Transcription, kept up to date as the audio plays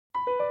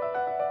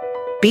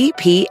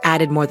BP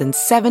added more than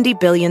 $70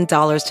 billion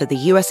to the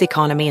U.S.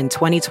 economy in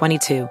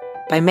 2022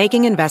 by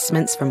making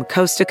investments from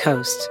coast to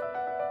coast.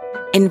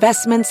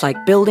 Investments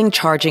like building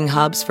charging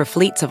hubs for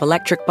fleets of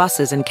electric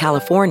buses in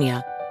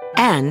California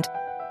and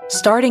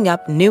starting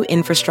up new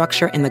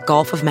infrastructure in the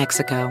Gulf of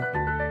Mexico.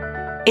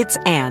 It's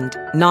and,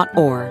 not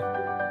or.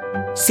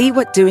 See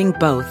what doing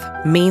both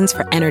means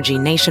for energy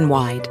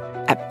nationwide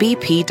at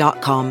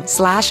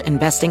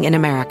bp.com/investing in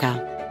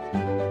America.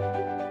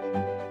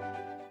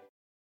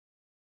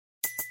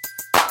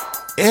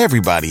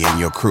 Everybody in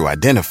your crew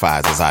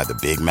identifies as either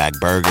Big Mac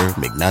Burger,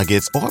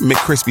 McNuggets, or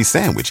McCrispy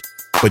Sandwich.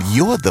 But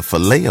you're the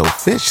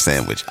Filet-O-Fish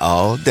Sandwich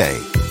all day.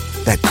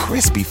 That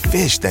crispy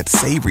fish, that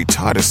savory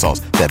tartar sauce,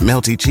 that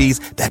melty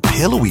cheese, that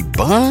pillowy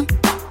bun.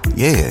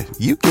 Yeah,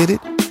 you get it.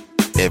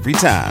 Every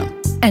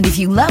time. And if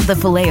you love the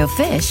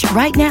Filet-O-Fish,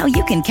 right now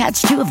you can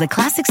catch two of the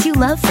classics you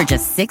love for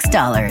just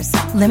 $6.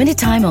 Limited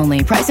time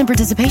only. Price and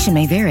participation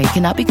may vary.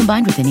 Cannot be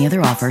combined with any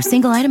other offer.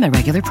 Single item at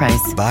regular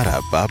price.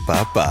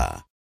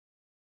 Ba-da-ba-ba-ba.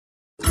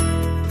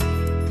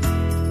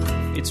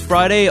 It's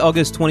Friday,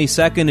 August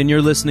 22nd, and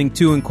you're listening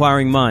to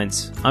Inquiring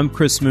Minds. I'm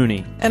Chris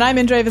Mooney. And I'm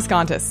Indre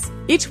Viscontis.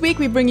 Each week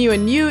we bring you a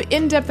new,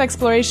 in-depth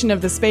exploration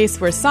of the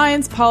space where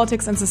science,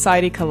 politics, and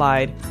society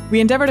collide. We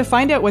endeavor to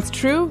find out what's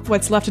true,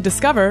 what's left to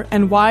discover,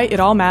 and why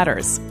it all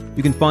matters.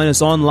 You can find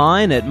us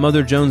online at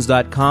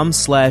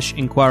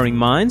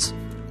motherjones.com/inquiringminds,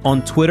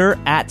 on Twitter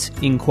at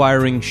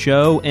Inquiring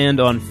Show,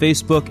 and on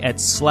Facebook at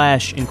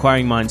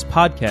 /Inquiring Minds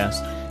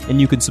Podcast. And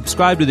you can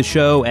subscribe to the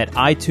show at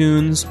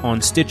iTunes,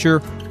 on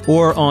Stitcher,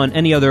 or on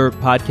any other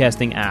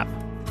podcasting app.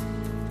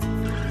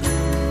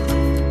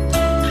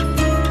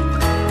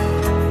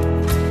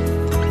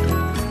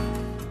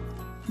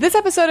 This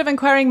episode of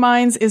Inquiring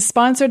Minds is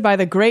sponsored by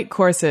The Great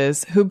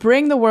Courses, who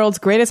bring the world's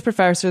greatest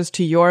professors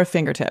to your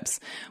fingertips.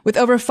 With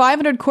over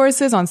 500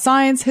 courses on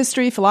science,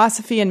 history,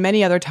 philosophy, and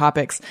many other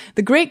topics,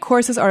 The Great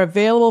Courses are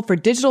available for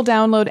digital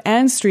download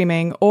and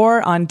streaming,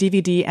 or on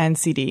DVD and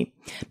CD.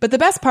 But the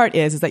best part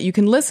is that you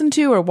can listen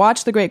to or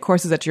watch the great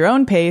courses at your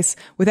own pace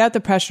without the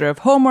pressure of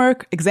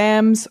homework,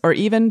 exams, or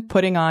even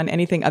putting on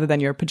anything other than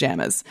your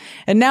pajamas.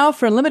 And now,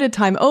 for a limited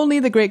time only,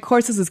 The Great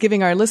Courses is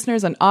giving our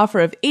listeners an offer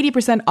of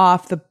 80%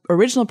 off the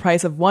original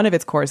price of one of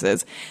its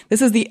courses.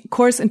 This is the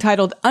course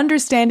entitled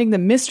Understanding the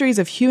Mysteries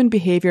of Human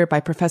Behavior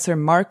by Professor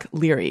Mark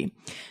Leary.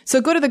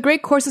 So go to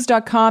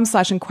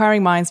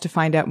thegreatcourses.com/inquiringminds to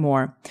find out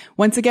more.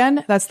 Once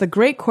again, that's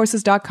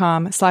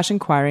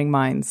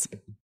thegreatcourses.com/inquiringminds.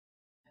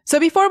 So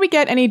before we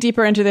get any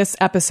deeper into this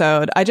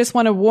episode, I just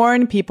want to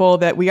warn people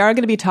that we are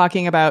going to be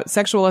talking about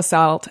sexual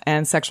assault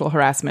and sexual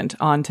harassment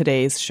on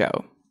today's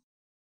show.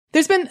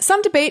 There's been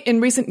some debate in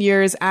recent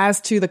years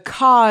as to the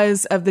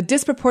cause of the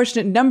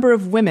disproportionate number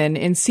of women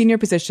in senior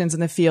positions in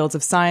the fields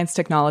of science,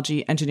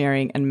 technology,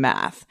 engineering, and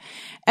math.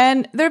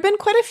 And there have been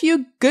quite a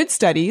few good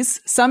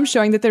studies, some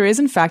showing that there is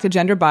in fact a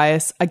gender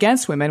bias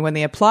against women when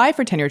they apply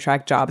for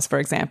tenure-track jobs, for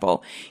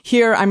example.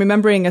 Here, I'm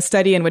remembering a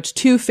study in which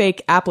two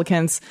fake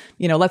applicants,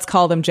 let's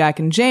call them Jack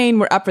and Jane,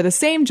 were up for the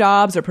same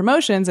jobs or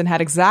promotions and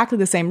had exactly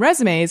the same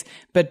resumes,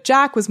 but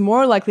Jack was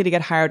more likely to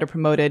get hired or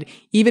promoted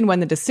even when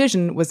the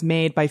decision was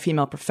made by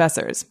female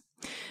professors.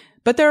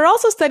 But there are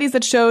also studies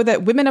that show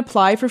that women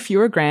apply for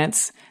fewer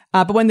grants,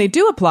 but when they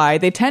do apply,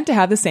 they tend to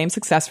have the same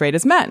success rate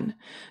as men.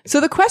 So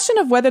the question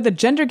of whether the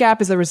gender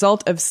gap is a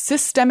result of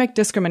systemic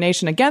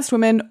discrimination against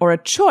women or a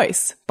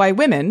choice by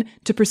women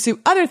to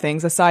pursue other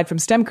things aside from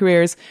STEM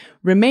careers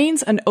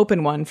remains an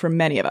open one for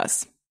many of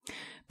us.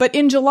 But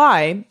in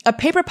July, a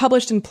paper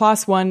published in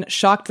PLOS ONE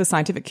shocked the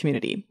scientific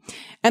community.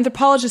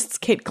 Anthropologists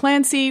Kate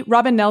Clancy,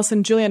 Robin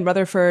Nelson, Julian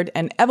Rutherford,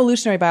 and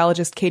evolutionary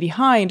biologist Katie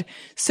Hind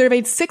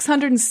surveyed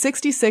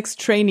 666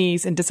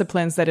 trainees in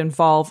disciplines that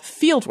involve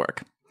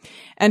fieldwork.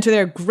 And to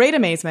their great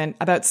amazement,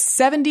 about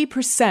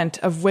 70%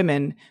 of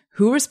women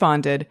who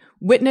responded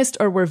witnessed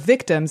or were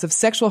victims of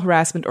sexual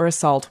harassment or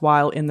assault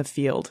while in the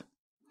field.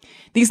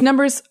 These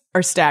numbers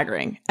are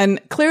staggering,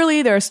 and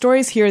clearly there are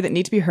stories here that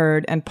need to be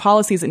heard and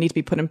policies that need to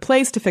be put in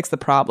place to fix the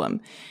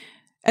problem.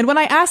 And when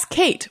I asked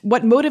Kate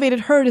what motivated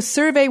her to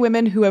survey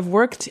women who have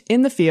worked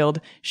in the field,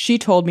 she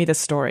told me this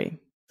story.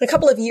 A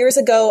couple of years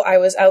ago, I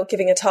was out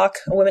giving a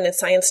Women in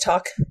Science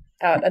talk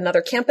at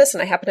another campus,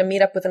 and I happened to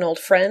meet up with an old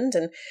friend,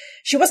 and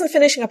she wasn't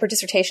finishing up her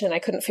dissertation, and I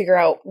couldn't figure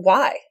out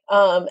why.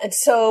 And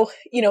so,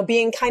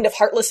 being kind of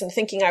heartless and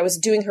thinking I was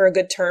doing her a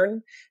good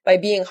turn by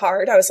being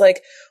hard, I was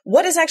like,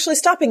 what is actually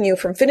stopping you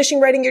from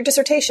finishing writing your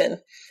dissertation?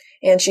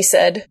 And she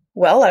said,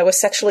 well, I was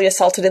sexually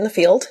assaulted in the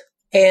field,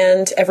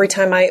 and every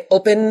time I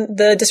open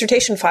the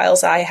dissertation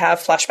files, I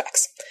have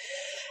flashbacks.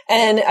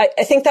 And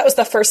I think that was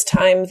the first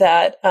time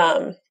that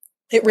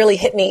it really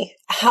hit me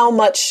how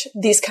much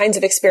these kinds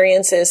of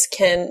experiences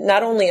can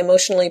not only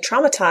emotionally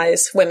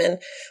traumatize women,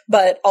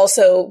 but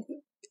also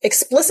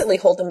explicitly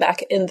hold them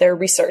back in their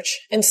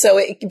research. And so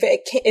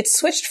it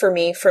switched for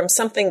me from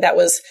something that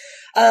was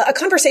a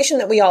conversation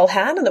that we all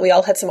had and that we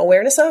all had some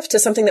awareness of to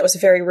something that was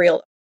very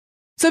real.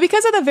 So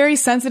because of the very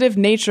sensitive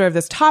nature of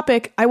this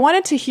topic, I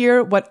wanted to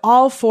hear what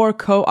all four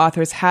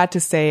co-authors had to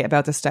say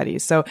about the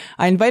studies. So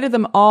I invited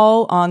them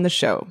all on the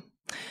show.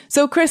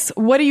 So, Chris,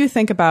 what do you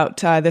think about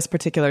this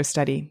particular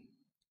study?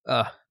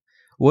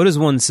 What does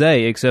one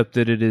say except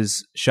that it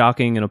is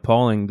shocking and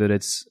appalling that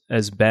it's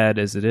as bad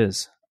as it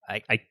is?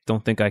 I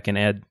don't think I can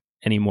add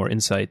any more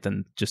insight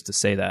than just to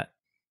say that.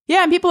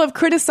 Yeah, and people have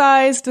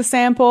criticized the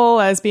sample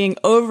as being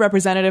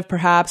overrepresentative,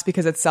 perhaps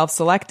because it's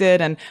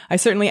self-selected. And I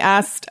certainly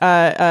asked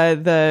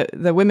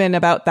the women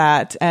about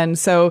that. And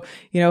so,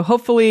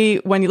 hopefully,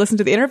 when you listen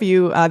to the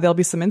interview, there'll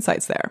be some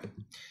insights there.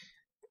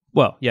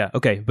 Well, yeah,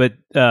 okay, but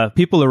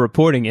people are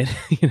reporting it.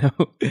 I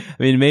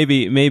mean,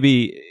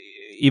 maybe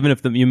even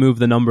if you move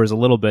the numbers a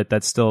little bit,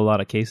 that's still a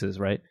lot of cases,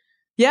 right?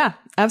 Yeah,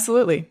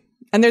 absolutely.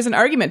 And there's an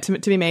argument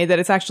to be made that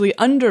it's actually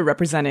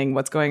underrepresenting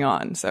what's going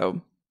on.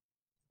 So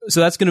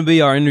that's going to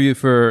be our interview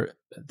for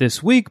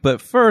this week.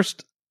 But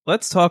first,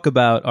 let's talk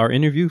about our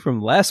interview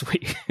from last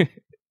week.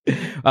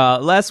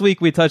 Last week,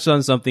 we touched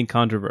on something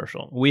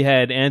controversial. We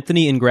had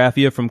Anthony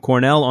Ingraffia from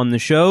Cornell on the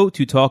show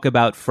to talk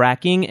about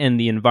fracking and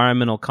the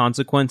environmental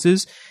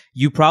consequences.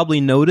 You probably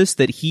noticed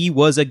that he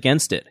was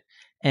against it.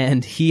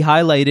 And he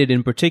highlighted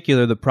in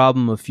particular the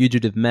problem of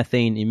fugitive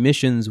methane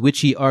emissions,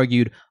 which he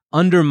argued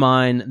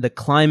undermine the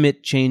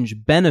climate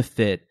change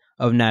benefit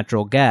of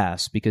natural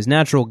gas, because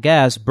natural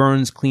gas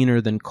burns cleaner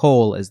than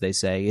coal, as they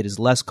say. It is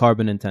less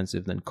carbon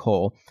intensive than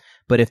coal.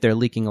 But if they're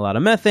leaking a lot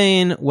of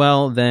methane,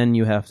 well, then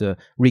you have to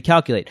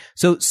recalculate.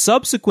 So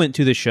subsequent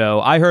to the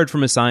show, I heard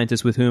from a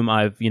scientist with whom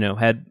I've,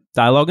 had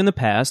dialogue in the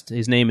past.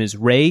 His name is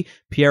Ray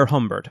Pierre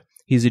Humbert.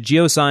 He's a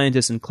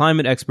geoscientist and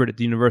climate expert at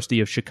the University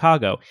of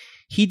Chicago.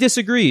 He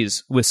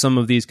disagrees with some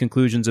of these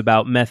conclusions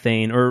about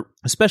methane, or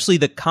especially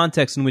the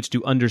context in which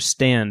to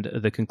understand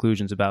the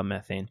conclusions about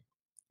methane.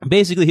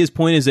 Basically, his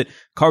point is that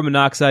carbon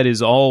dioxide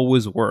is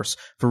always worse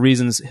for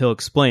reasons he'll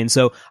explain.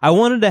 So I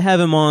wanted to have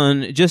him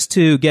on just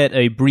to get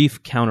a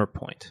brief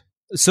counterpoint.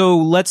 So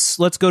let's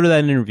go to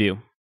that interview.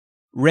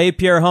 Ray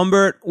Pierre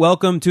Humbert,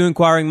 welcome to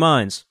Inquiring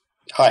Minds.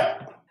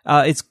 Hi.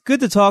 It's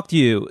good to talk to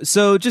you.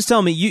 So just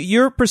tell me,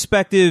 your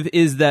perspective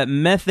is that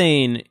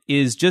methane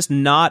is just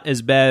not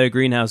as bad a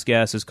greenhouse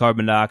gas as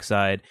carbon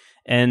dioxide.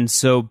 And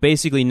so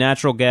basically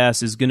natural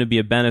gas is going to be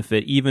a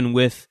benefit even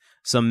with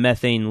some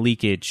methane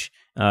leakage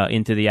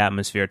into the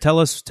atmosphere. Tell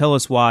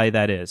us why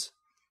that is.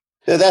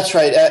 That's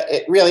right.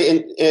 It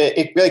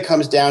really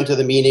comes down to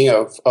the meaning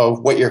of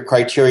what your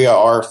criteria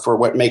are for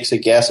what makes a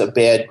gas a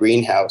bad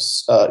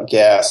greenhouse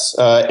gas.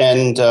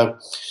 The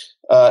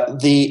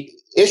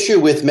issue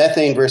with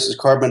methane versus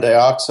carbon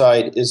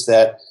dioxide is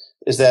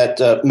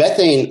that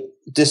methane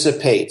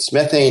dissipates.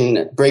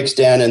 Methane breaks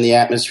down in the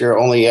atmosphere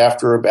only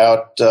after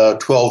about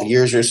 12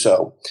 years or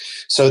so.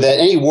 So that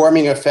any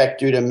warming effect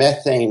due to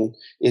methane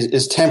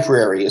is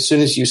temporary. As soon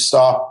as you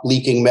stop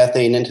leaking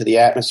methane into the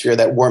atmosphere,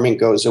 that warming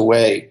goes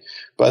away.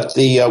 But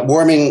the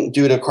warming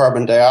due to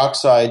carbon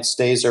dioxide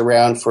stays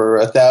around for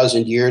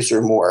 1,000 years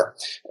or more.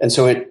 And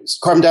so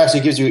carbon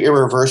dioxide gives you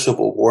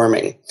irreversible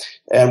warming.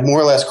 And more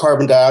or less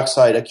carbon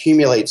dioxide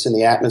accumulates in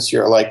the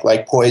atmosphere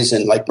like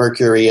poison, like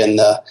mercury in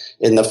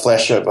the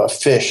flesh of a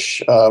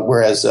fish,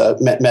 whereas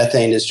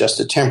methane is just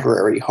a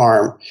temporary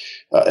harm.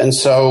 And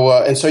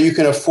so you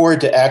can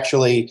afford to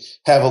actually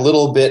have a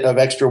little bit of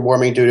extra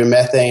warming due to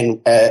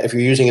methane if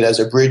you're using it as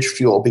a bridge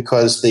fuel,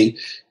 because the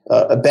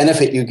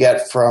benefit you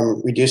get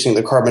from reducing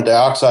the carbon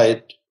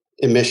dioxide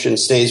emission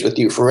stays with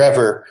you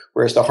forever,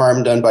 whereas the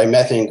harm done by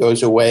methane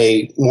goes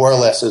away more or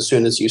less as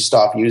soon as you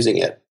stop using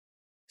it.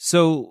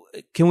 So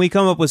can we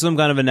come up with some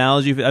kind of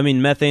analogy? I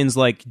mean, methane's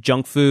like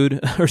junk food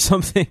or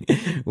something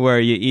where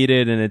you eat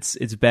it and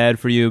it's bad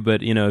for you,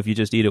 but if you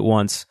just eat it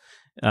once,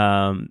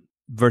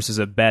 versus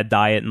a bad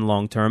diet in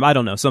long term. I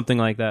don't know, something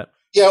like that.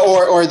 Yeah,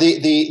 or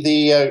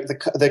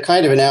the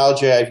kind of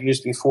analogy I've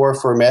used before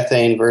for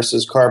methane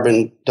versus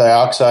carbon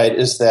dioxide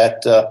is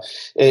that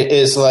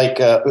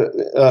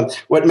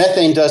what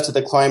methane does to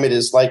the climate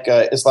is like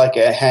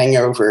a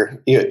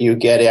hangover you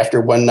get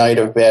after one night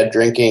of bad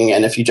drinking,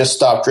 and if you just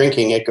stop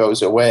drinking, it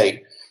goes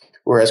away.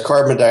 Whereas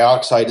carbon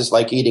dioxide is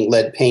like eating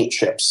lead paint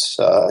chips.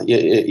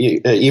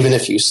 Even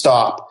if you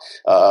stop,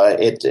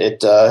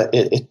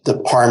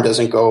 the harm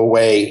doesn't go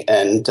away,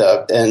 and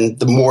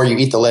the more you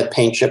eat the lead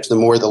paint chips, the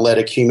more the lead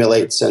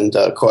accumulates and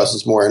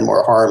causes more and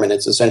more harm, and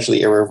it's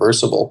essentially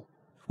irreversible.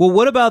 Well,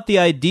 what about the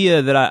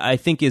idea that I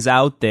think is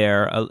out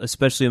there,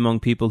 especially among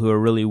people who are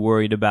really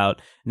worried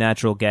about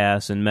natural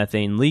gas and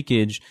methane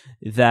leakage,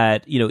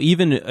 that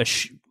even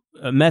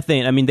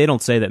methane, I mean, they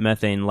don't say that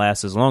methane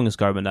lasts as long as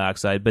carbon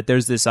dioxide, but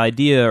there's this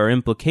idea or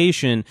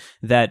implication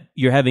that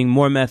you're having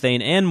more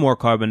methane and more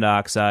carbon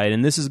dioxide,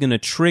 and this is going to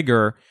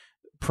trigger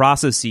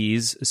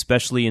processes,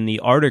 especially in the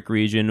Arctic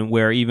region,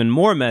 where even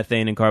more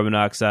methane and carbon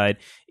dioxide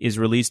is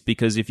released,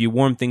 because if you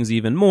warm things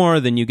even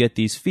more, then you get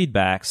these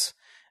feedbacks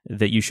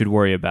that you should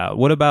worry about.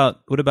 What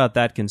about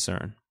that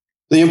concern?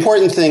 The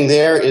important thing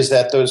there is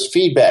that those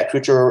feedbacks,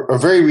 which are a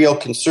very real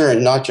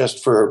concern, not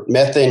just for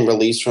methane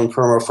release from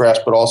permafrost,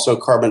 but also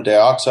carbon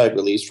dioxide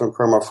release from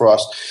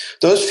permafrost,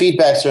 those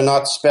feedbacks are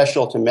not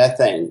special to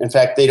methane. In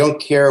fact, they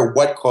don't care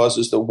what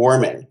causes the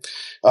warming.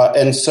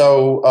 And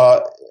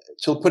so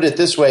to put it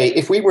this way,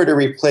 if we were to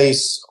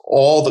replace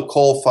all the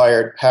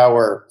coal-fired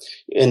power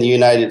in the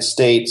United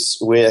States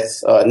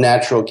with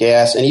natural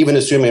gas, and even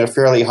assuming a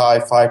fairly high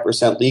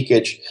 5%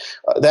 leakage,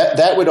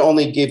 that would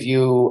only give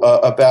you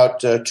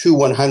about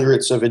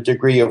 2/100ths of a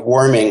degree of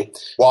warming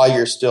while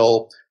you're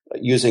still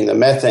using the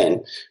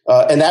methane.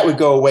 And that would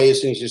go away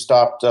as soon as you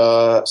stopped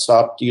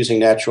using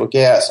natural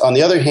gas. On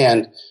the other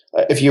hand,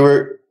 if you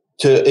were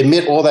to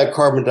emit all that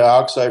carbon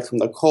dioxide from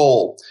the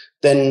coal,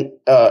 then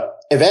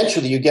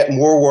eventually you get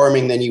more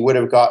warming than you would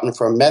have gotten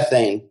from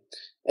methane.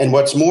 And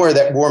what's more,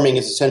 that warming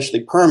is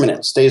essentially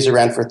permanent, stays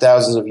around for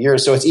thousands of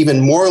years. So it's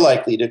even more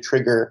likely to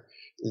trigger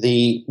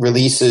the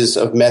releases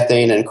of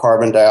methane and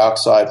carbon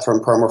dioxide from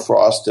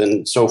permafrost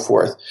and so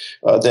forth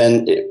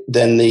than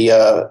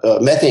the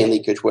methane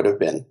leakage would have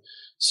been.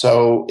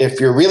 So if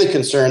you're really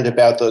concerned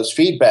about those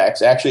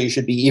feedbacks, actually you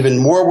should be even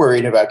more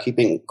worried about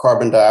keeping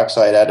carbon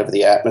dioxide out of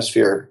the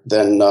atmosphere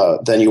than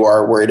you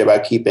are worried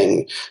about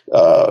keeping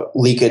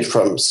leakage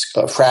from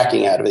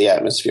fracking out of the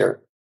atmosphere.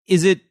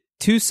 Is it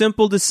too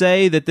simple to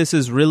say that this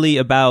is really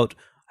about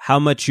how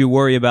much you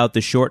worry about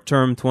the short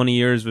term, 20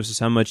 years, versus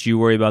how much you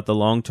worry about the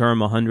long term,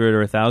 100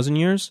 or 1,000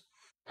 years?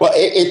 Well,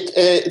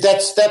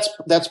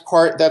 that's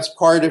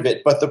part of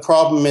it. But the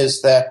problem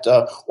is that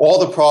all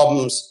the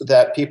problems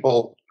that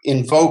people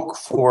invoke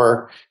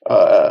for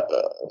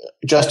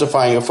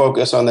justifying a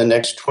focus on the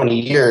next 20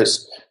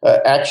 years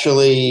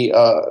actually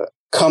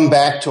come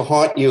back to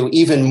haunt you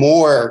even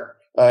more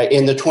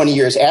in the 20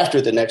 years after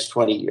the next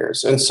 20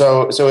 years. And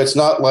so it's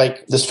not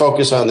like this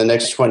focus on the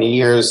next 20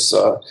 years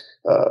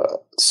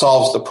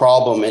solves the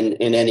problem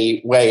in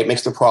any way. It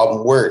makes the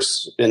problem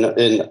worse in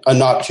a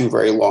not too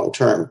very long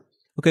term.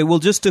 Okay, well,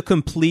 just to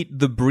complete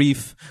the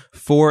brief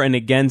for and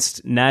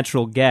against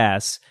natural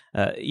gas,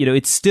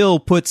 it still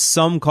puts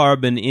some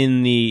carbon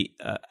in the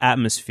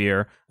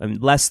atmosphere,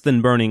 less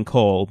than burning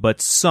coal,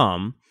 but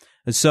some.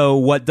 So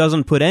what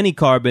doesn't put any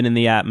carbon in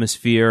the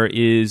atmosphere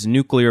is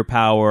nuclear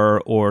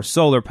power or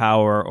solar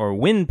power or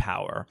wind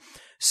power.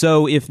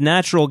 So if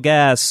natural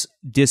gas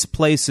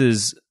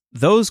displaces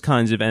those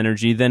kinds of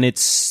energy, then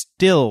it's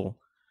still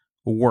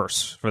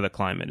worse for the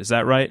climate. Is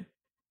that right?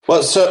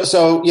 Well,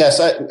 so yes,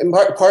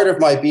 part of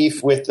my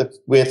beef with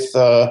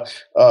the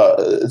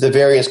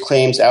various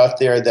claims out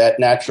there that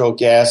natural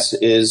gas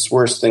is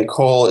worse than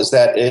coal is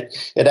that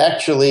it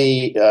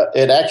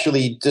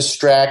actually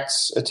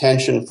distracts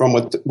attention from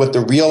what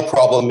the real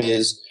problem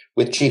is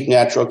with cheap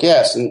natural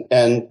gas,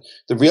 and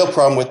the real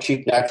problem with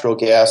cheap natural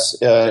gas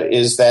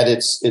is that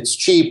it's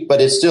cheap, but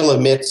it still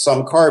emits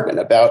some carbon,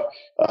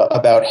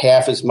 about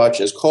half as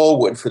much as coal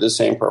would for the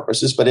same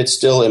purposes, but it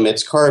still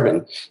emits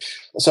carbon.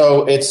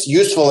 So it's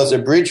useful as a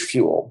bridge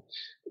fuel.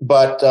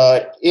 But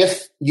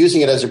if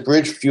using it as a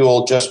bridge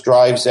fuel just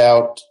drives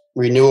out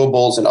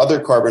renewables and other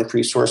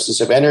carbon-free sources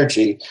of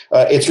energy,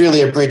 it's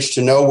really a bridge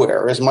to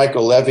nowhere. As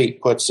Michael Levy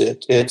puts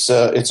it, it's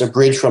a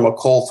bridge from a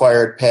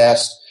coal-fired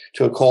past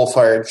to a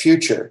coal-fired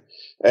future.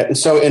 And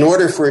so in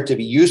order for it to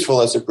be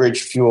useful as a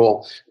bridge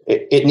fuel,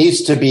 it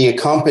needs to be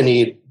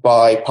accompanied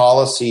by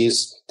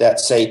policies that,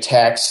 say,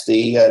 tax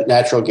the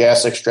natural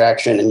gas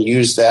extraction and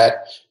use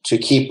that to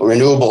keep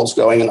renewables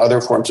going and other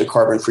forms of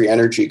carbon-free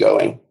energy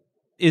going.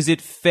 Is it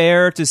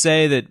fair to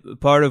say that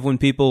part of when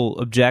people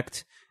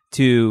object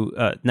to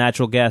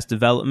natural gas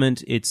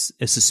development, it's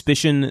a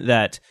suspicion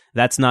that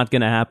that's not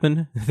going to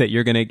happen, that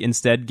you're going to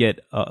instead get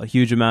a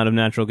huge amount of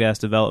natural gas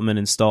development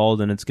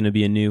installed and it's going to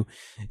be a new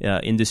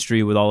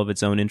industry with all of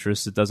its own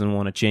interests that doesn't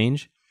want to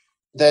change?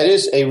 That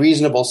is a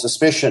reasonable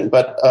suspicion,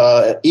 but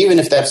even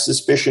if that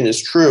suspicion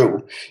is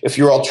true, if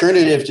your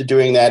alternative to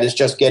doing that is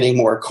just getting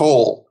more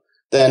coal,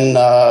 then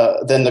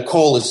the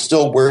coal is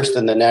still worse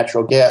than the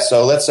natural gas.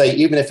 So let's say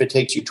even if it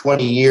takes you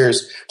 20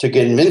 years to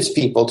convince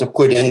people to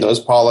put in those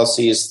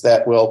policies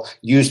that will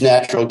use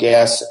natural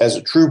gas as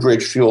a true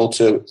bridge fuel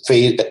to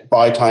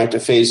buy time to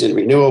phase in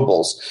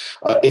renewables,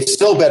 it's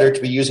still better to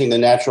be using the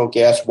natural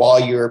gas while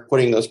you're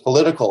putting those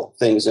political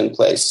things in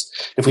place.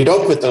 If we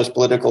don't put those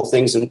political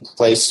things in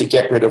place to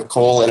get rid of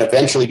coal and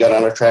eventually get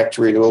on a track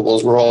to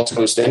renewables, we're all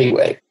toast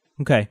anyway.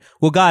 Okay.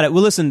 Well, got it.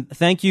 Well, listen,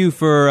 thank you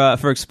for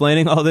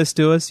explaining all this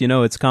to us. You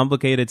know, it's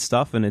complicated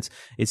stuff and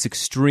it's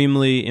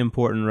extremely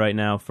important right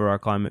now for our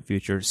climate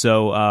future.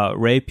 So,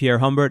 Ray Pierre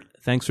Humbert,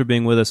 thanks for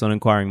being with us on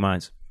Inquiring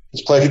Minds.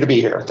 It's a pleasure to be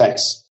here.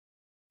 Thanks.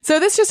 So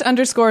this just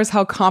underscores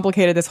how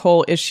complicated this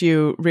whole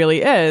issue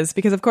really is,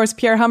 because of course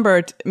Pierre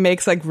Humbert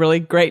makes like really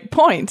great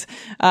point,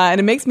 and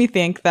it makes me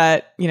think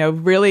that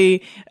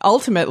really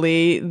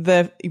ultimately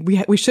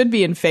we should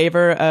be in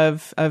favor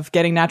of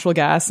getting natural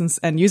gas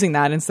and using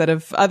that instead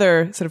of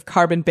other sort of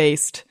carbon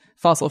based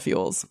fossil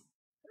fuels.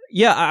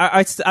 Yeah,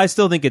 I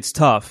still think it's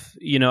tough.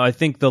 I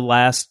think the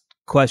last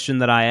question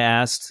that I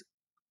asked,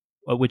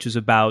 which is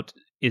about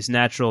is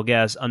natural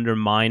gas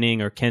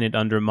undermining or can it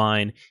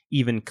undermine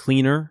even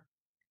cleaner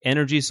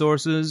energy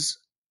sources,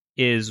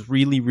 is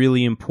really,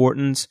 really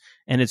important.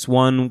 And it's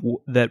one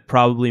that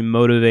probably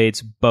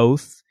motivates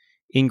both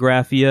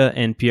Ingraffia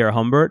and Pierre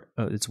Humbert.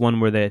 It's one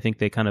where I think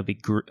they kind of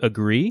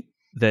agree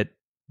that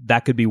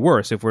that could be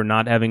worse if we're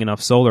not having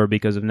enough solar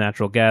because of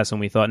natural gas,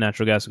 and we thought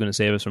natural gas was going to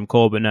save us from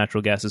coal, but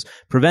natural gas is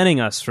preventing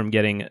us from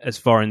getting as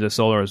far into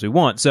solar as we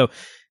want. So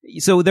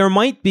there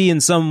might be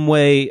in some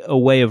way a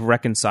way of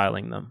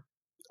reconciling them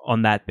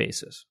on that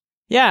basis.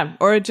 Yeah,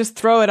 or just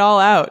throw it all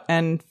out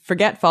and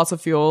forget fossil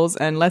fuels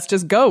and let's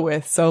just go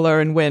with solar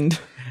and wind.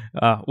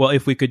 Well,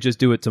 if we could just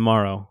do it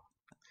tomorrow.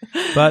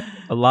 But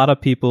a lot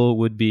of people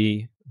would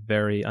be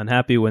very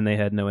unhappy when they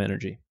had no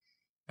energy.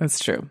 That's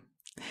true.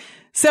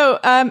 So,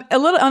 a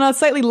little on a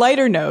slightly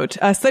lighter note,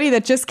 a study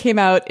that just came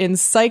out in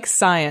Psych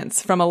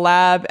Science from a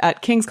lab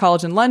at King's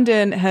College in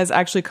London has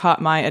actually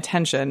caught my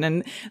attention.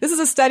 And this is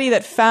a study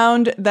that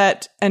found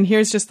that, and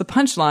here's just the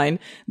punchline,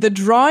 the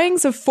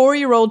drawings of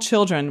 4-year-old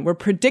children were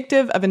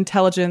predictive of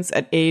intelligence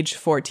at age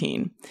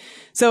 14.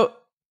 So,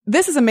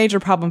 this is a major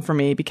problem for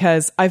me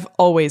because I've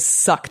always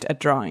sucked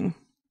at drawing.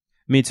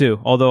 Me too.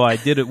 Although I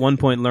did at one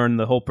point learn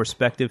the whole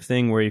perspective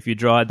thing where if you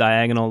draw a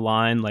diagonal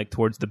line like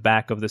towards the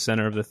back of the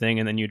center of the thing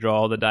and then you draw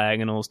all the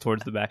diagonals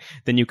towards the back,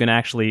 then you can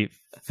actually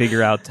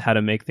figure out how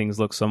to make things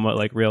look somewhat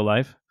like real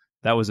life.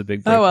 That was a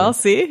big breakthrough. Oh, well,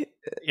 see?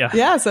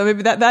 Yeah, so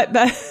maybe that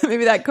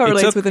maybe that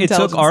correlates with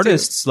intelligence. It took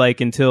artists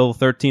like until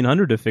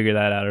 1300 to figure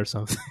that out or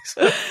something.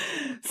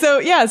 So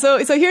here's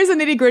the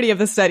nitty gritty of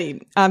the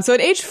study. So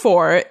at age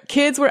 4,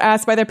 kids were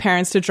asked by their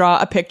parents to draw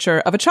a picture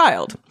of a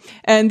child.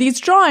 And these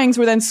drawings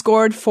were then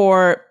scored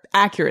for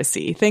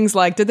accuracy. Things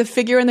like, did the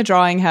figure in the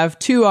drawing have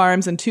 2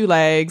 arms and 2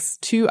 legs,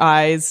 2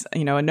 eyes,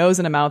 a nose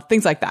and a mouth,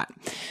 things like that.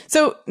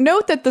 So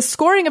note that the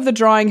scoring of the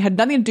drawing had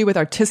nothing to do with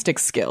artistic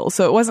skill.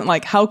 So it wasn't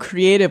like how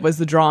creative was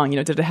the drawing,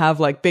 did it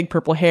have like big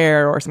purple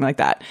hair or something like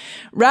that.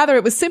 Rather,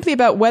 it was simply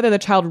about whether the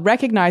child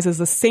recognizes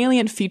the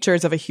salient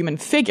features of a human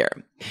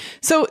figure.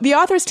 So the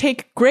authors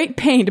take great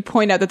pain to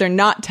point out that they're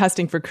not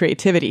testing for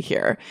creativity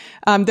here.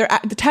 They're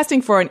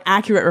testing for an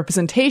accurate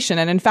representation.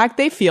 And in fact,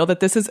 they feel that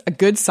this is a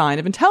good sign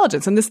of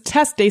intelligence. And this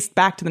test dates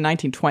back to the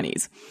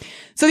 1920s.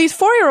 So these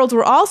 4-year-olds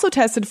were also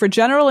tested for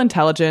general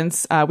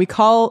intelligence.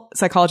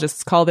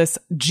 Psychologists call this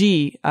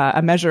G,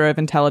 a measure of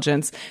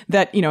intelligence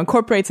that,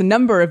 incorporates a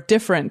number of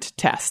different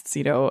tests,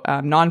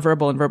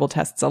 nonverbal and verbal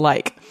tests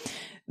alike.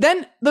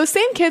 Then those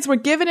same kids were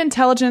given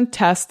intelligence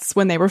tests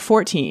when they were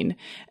 14.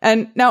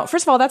 And now,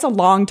 first of all, that's a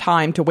long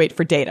time to wait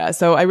for data.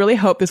 So I really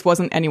hope this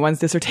wasn't anyone's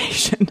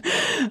dissertation.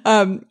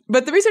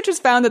 But the researchers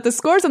found that the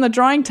scores on the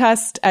drawing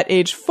test at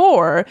age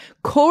 4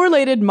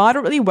 correlated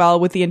moderately well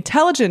with the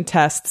intelligence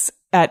tests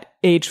at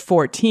age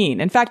 14.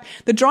 In fact,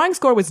 the drawing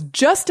score was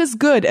just as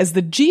good as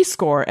the G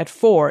score at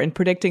 4 in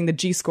predicting the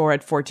G score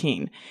at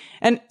 14.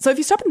 And so if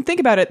you stop and think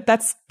about it,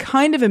 that's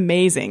kind of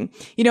amazing.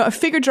 A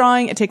figure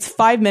drawing, it takes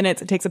 5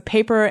 minutes. It takes a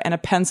paper and a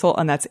pencil,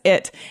 and that's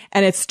it.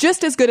 And it's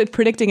just as good at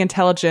predicting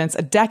intelligence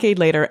a decade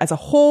later as a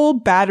whole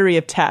battery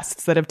of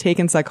tests that have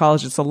taken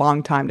psychologists a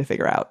long time to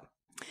figure out.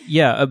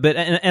 Yeah, but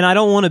and I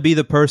don't want to be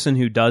the person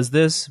who does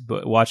this,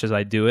 but watch as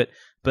I do it.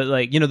 But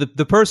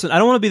the person, I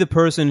don't want to be the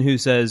person who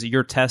says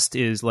your test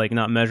is like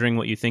not measuring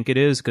what you think it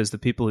is, because the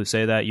people who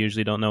say that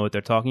usually don't know what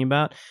they're talking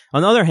about.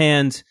 On the other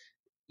hand,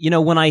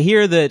 when I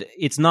hear that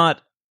it's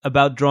not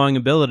about drawing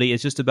ability,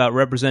 it's just about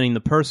representing the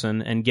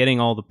person and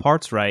getting all the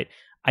parts right,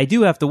 I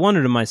do have to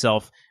wonder to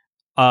myself,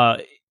 are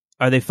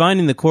they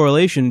finding the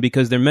correlation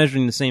because they're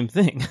measuring the same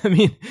thing? I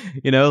mean,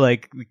 they know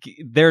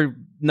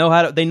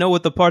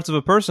what the parts of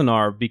a person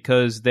are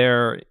because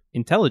they're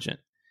intelligent.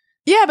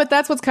 Yeah, but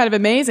that's what's kind of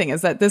amazing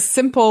is that this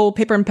simple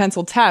paper and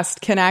pencil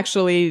test can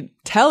actually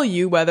tell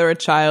you whether a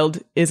child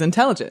is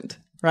intelligent,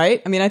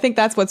 right? I mean, I think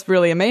that's what's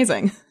really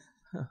amazing.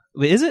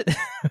 Is it?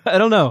 I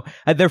don't know.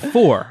 They're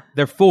 4.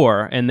 They're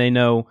 4, and they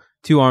know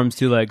 2 arms,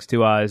 2 legs,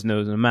 2 eyes,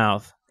 nose, and a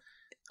mouth.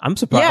 I'm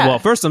surprised. Yeah. Well,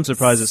 first, I'm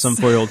surprised that some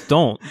 4-year-olds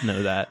don't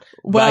know that.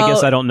 Well, I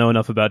guess I don't know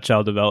enough about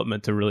child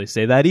development to really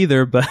say that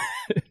either. But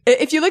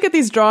if you look at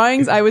these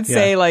drawings, I would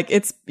say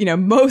it's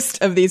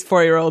most of these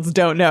 4-year-olds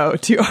don't know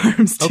 2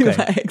 arms, 2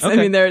 legs. Okay. I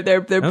mean, they're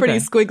pretty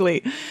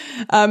squiggly.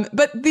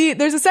 But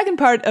there's a second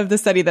part of the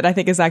study that I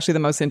think is actually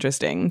the most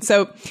interesting.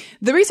 So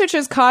the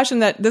researchers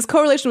cautioned that this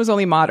correlation was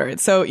only moderate.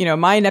 So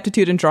my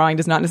ineptitude in drawing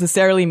does not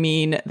necessarily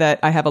mean that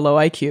I have a low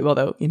IQ,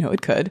 although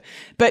it could.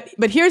 But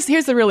here's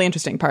the really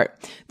interesting part.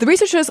 The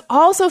researchers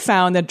also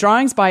found that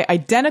drawings by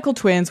identical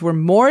twins were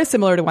more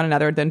similar to one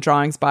another than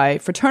drawings by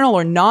fraternal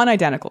or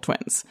non-identical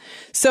twins.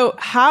 So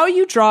how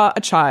you draw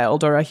a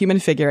child or a human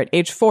figure at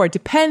age 4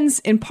 depends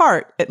in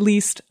part, at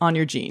least, on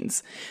your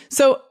genes.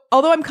 So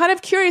although I'm kind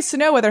of curious to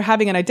know whether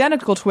having an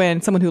identical twin,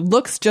 someone who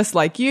looks just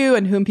like you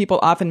and whom people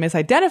often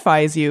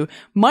misidentify as you,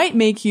 might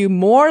make you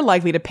more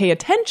likely to pay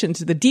attention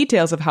to the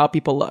details of how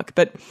people look.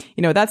 But,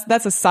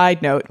 that's a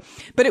side note.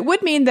 But it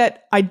would mean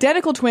that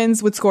identical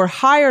twins would score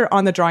higher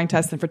on the drawing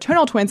test than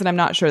fraternal twins, and I'm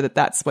not sure that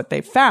that's what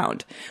they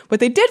found. What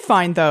they did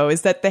find, though,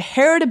 is that the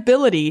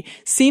heritability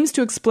seems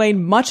to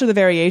explain much of the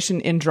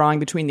variation in drawing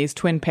between these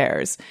twin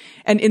pairs.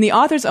 And in the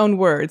author's own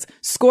words,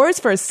 scores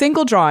for a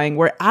single drawing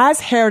were as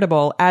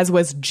heritable as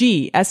was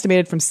G,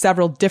 estimated from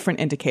several different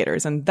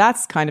indicators. And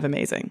that's kind of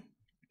amazing.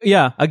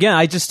 Yeah. Again,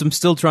 I'm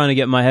still trying to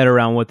get my head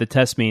around what the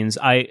test means.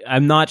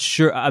 I'm not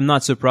sure. I'm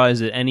not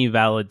surprised that any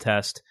valid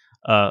test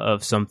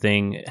of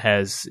something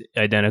has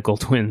identical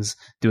twins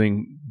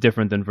doing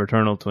different than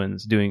fraternal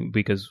twins doing,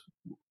 because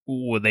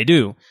what they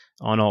do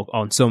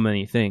on so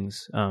many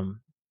things.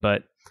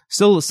 But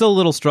still a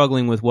little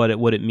struggling with what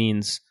it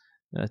means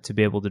to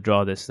be able to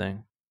draw this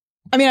thing.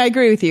 I mean, I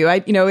agree with you.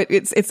 It's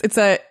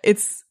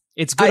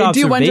good I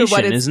do wonder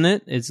what isn't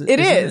it? It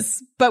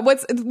is. But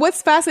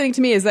what's fascinating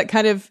to me is that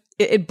kind of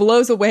it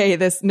blows away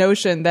this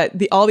notion that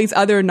all these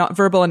other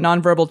verbal and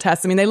nonverbal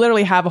tests. I mean, they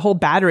literally have a whole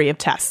battery of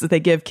tests that they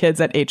give kids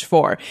at age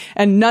 4,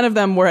 and none of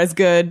them were as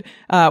good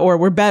or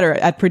were better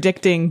at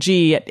predicting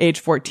G at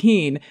age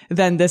 14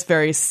 than this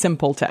very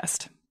simple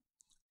test.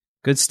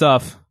 Good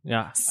stuff.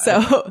 Yeah.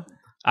 So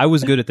I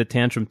was good at the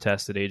tantrum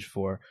test at age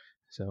 4.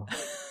 So.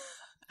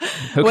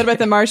 Okay. What about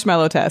the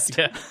marshmallow test?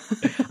 Yeah.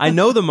 I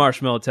know the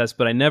marshmallow test,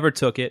 but I never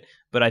took it.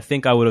 But I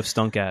think I would have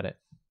stunk at it.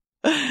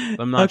 But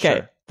I'm not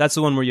sure. That's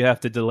the one where you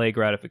have to delay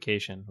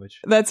gratification.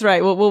 That's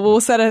right.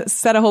 We'll set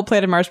a whole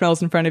plate of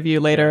marshmallows in front of you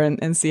later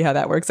and see how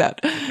that works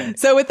out. Okay.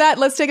 So with that,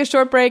 let's take a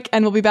short break,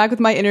 and we'll be back with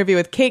my interview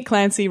with Kate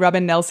Clancy,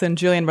 Robin Nelson,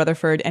 Julian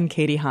Rutherford, and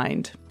Katie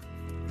Hind.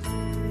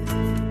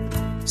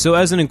 So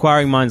as an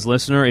Inquiring Minds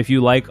listener, if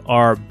you like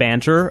our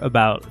banter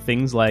about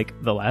things like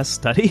the last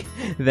study,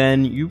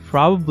 then you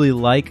probably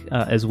like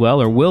as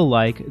well, or will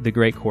like, the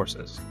Great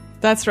Courses.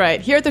 That's right.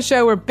 Here at the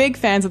show, we're big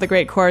fans of the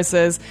Great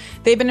Courses.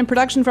 They've been in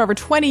production for over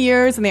 20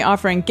 years, and they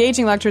offer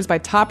engaging lectures by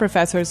top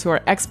professors who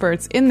are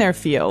experts in their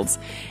fields.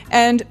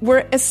 And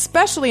we're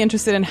especially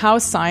interested in how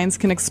science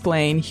can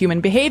explain human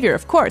behavior,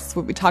 of course,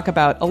 what we talk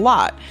about a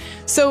lot.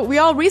 So we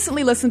all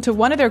recently listened to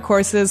one of their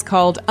courses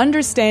called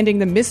Understanding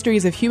the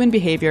Mysteries of Human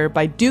Behavior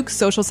by Duke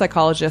social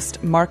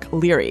psychologist Mark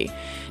Leary.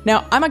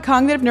 Now, I'm a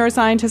cognitive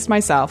neuroscientist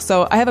myself,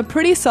 so I have a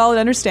pretty solid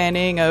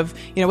understanding of,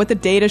 what the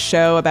data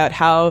show about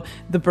how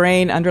the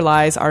brain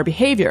underlies our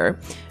behavior.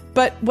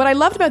 But what I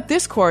loved about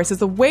this course is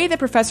the way that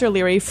Professor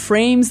Leary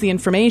frames the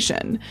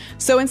information.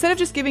 So instead of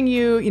just giving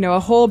you,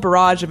 a whole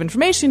barrage of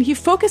information, he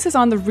focuses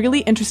on the really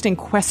interesting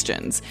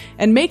questions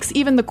and makes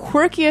even the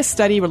quirkiest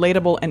study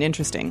relatable and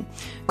interesting.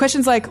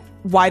 Questions like,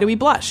 why do we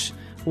blush?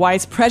 Why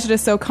is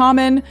prejudice so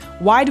common?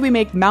 Why do we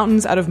make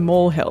mountains out of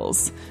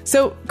molehills?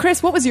 So,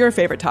 Chris, what was your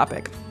favorite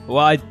topic?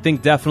 Well, I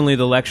think definitely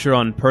the lecture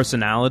on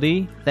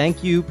personality.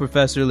 Thank you,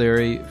 Professor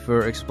Leary,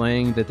 for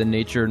explaining that the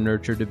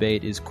nature-nurture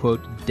debate is, quote,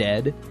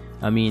 dead.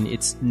 I mean,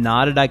 it's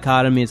not a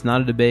dichotomy. It's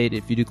not a debate.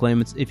 If you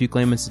claim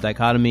it's a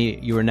dichotomy,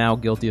 you are now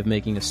guilty of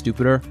making us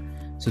stupider.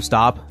 So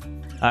stop.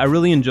 I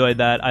really enjoyed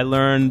that. I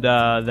learned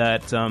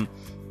that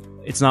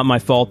it's not my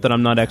fault that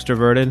I'm not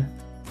extroverted.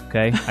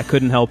 Okay, I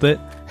couldn't help it.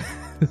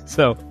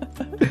 So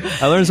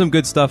I learned some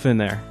good stuff in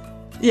there.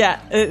 Yeah,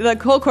 the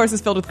whole course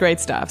is filled with great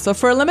stuff. So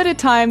for a limited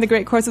time, The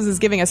Great Courses is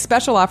giving a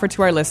special offer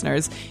to our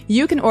listeners.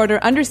 You can order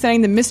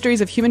Understanding the Mysteries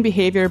of Human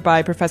Behavior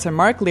by Professor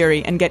Mark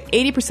Leary and get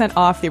 80%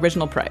 off the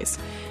original price.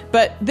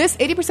 But this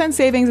 80%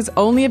 savings is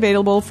only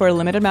available for a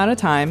limited amount of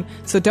time,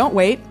 so don't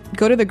wait.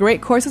 Go to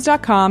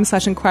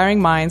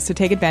thegreatcourses.com/inquiringminds to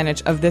take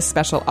advantage of this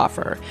special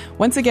offer.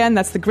 Once again,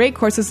 that's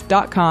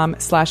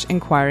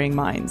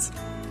thegreatcourses.com/inquiringminds.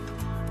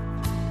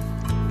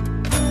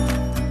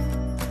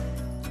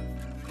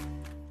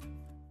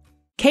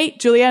 Kate,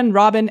 Julianne,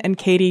 Robin, and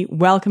Katie,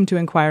 welcome to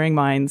Inquiring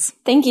Minds.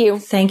 Thank you.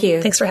 Thank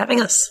you. Thanks for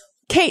having us.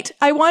 Kate,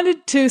 I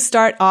wanted to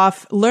start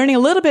off learning a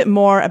little bit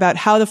more about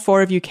how the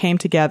four of you came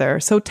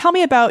together. So tell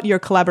me about your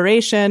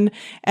collaboration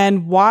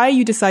and why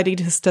you decided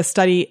to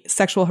study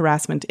sexual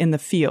harassment in the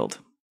field.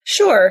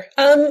 Sure.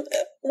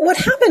 What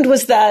happened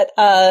was that,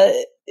 for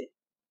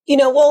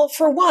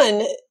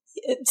one,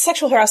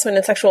 sexual harassment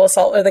and sexual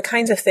assault are the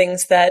kinds of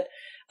things that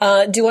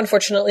do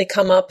unfortunately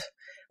come up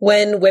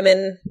when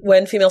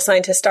female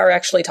scientists are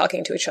actually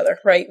talking to each other,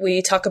 right?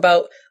 We talk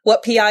about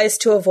what PIs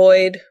to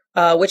avoid,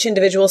 which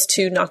individuals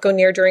to not go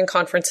near during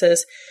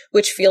conferences,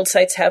 which field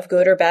sites have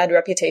good or bad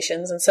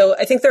reputations. And so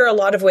I think there are a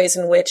lot of ways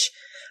in which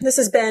this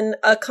has been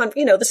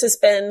this has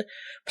been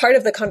part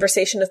of the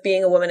conversation of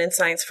being a woman in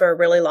science for a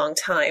really long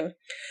time.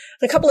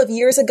 A couple of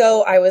years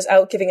ago, I was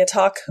out giving a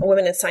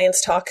women in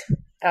science talk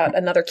at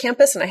another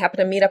campus, and I happened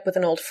to meet up with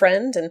an old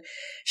friend, and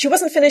she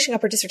wasn't finishing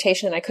up her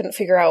dissertation, and I couldn't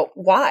figure out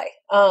why.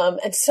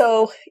 And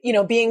so,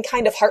 being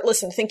kind of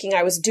heartless and thinking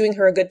I was doing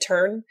her a good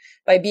turn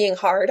by being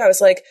hard, I was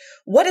like,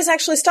 what is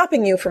actually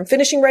stopping you from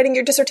finishing writing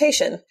your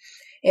dissertation?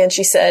 And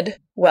she said,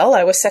 well,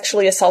 I was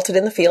sexually assaulted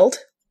in the field,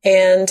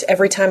 and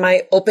every time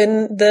I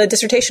open the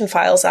dissertation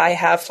files, I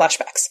have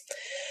flashbacks.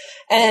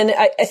 And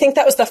I think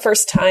that was the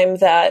first time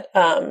that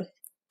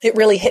it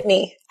really hit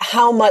me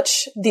how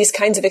much these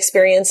kinds of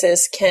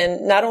experiences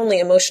can not only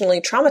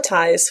emotionally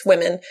traumatize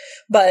women,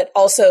 but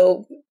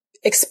also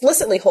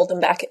explicitly hold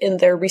them back in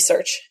their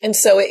research. And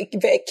so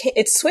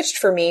it switched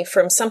for me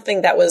from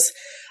something that was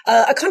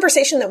a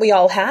conversation that we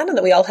all had and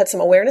that we all had some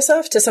awareness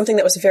of to something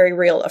that was very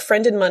real. A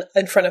friend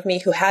in front of me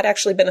who had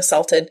actually been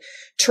assaulted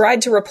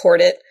tried to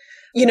report it,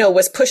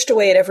 was pushed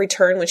away at every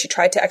turn when she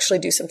tried to actually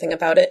do something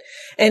about it.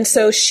 And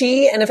so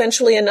she and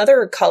eventually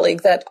another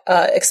colleague that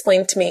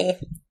explained to me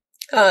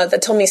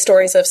that told me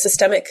stories of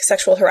systemic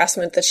sexual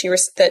harassment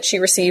that she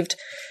received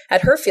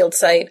at her field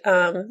site.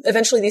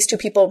 Eventually, these two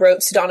people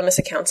wrote pseudonymous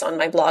accounts on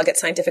my blog at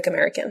Scientific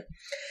American.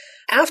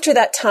 After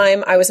that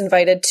time, I was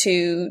invited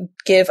to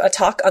give a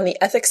talk on the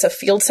ethics of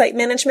field site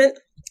management.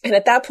 And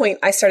at that point,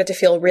 I started to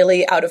feel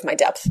really out of my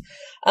depth.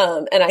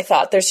 And I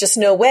thought, there's just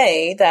no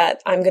way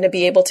that I'm going to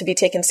be able to be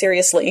taken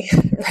seriously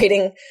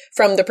writing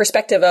from the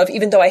perspective of,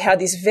 even though I had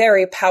these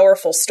very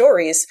powerful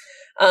stories,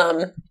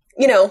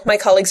 my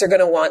colleagues are going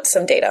to want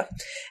some data.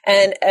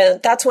 And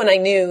that's when I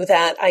knew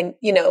that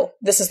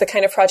this is the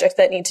kind of project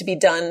that needs to be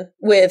done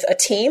with a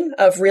team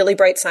of really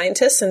bright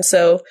scientists. And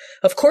so,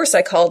 of course,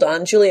 I called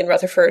on Julian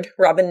Rutherford,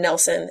 Robin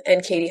Nelson,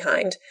 and Katie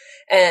Hind.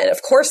 And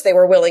of course, they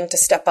were willing to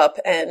step up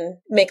and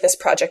make this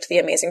project the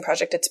amazing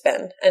project it's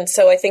been. And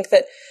so I think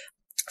that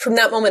from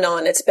that moment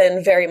on, it's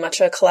been very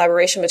much a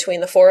collaboration between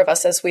the four of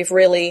us as we've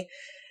really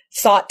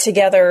thought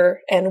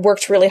together and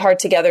worked really hard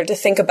together to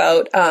think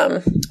about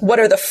what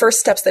are the first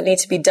steps that need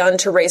to be done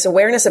to raise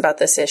awareness about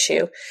this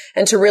issue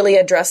and to really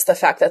address the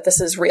fact that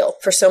this is real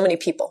for so many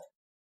people.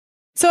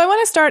 So I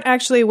want to start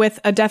actually with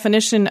a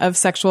definition of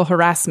sexual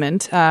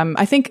harassment.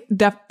 I think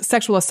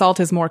sexual assault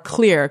is more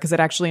clear because it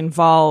actually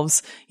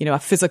involves, a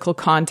physical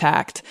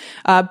contact.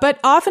 But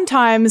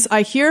oftentimes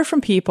I hear from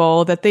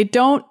people that they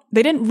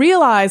didn't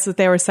realize that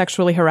they were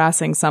sexually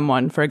harassing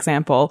someone, for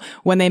example,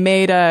 when they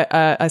made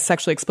a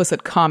sexually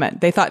explicit comment.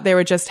 They thought they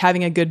were just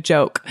having a good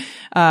joke,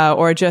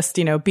 or just,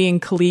 being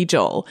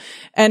collegial.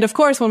 And of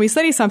course, when we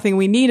study something,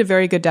 we need a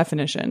very good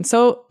definition.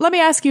 So let me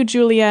ask you,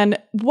 Julianne,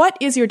 what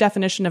is your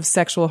definition of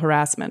sexual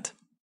harassment?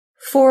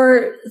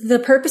 For the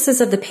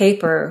purposes of the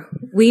paper,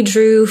 we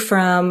drew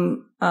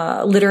from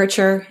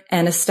literature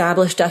and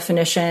established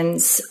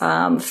definitions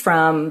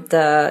from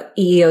the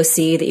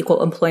EEOC, the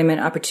Equal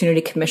Employment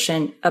Opportunity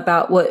Commission,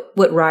 about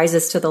what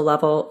rises to the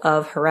level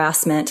of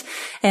harassment.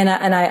 And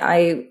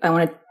I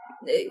want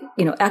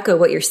to echo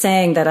what you're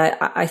saying, that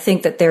I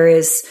think that there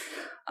is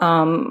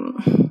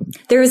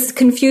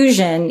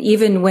confusion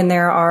even when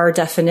there are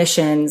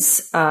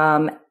definitions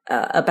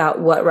about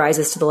what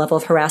rises to the level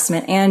of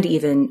harassment and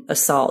even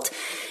assault.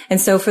 And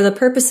so for the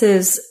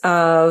purposes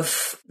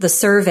of the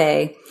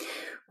survey,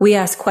 we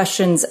ask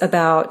questions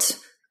about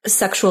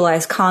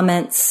sexualized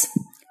comments,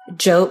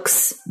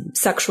 jokes,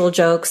 sexual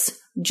jokes,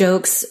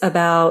 jokes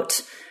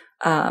about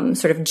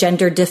sort of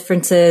gender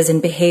differences in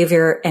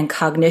behavior and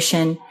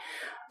cognition,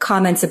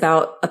 comments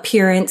about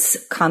appearance,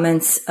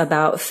 comments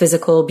about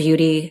physical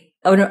beauty,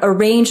 a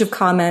range of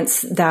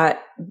comments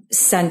that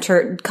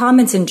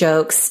comments and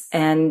jokes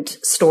and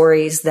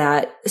stories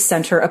that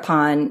center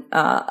upon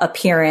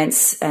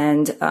appearance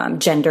and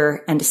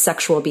gender and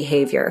sexual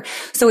behavior.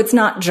 So it's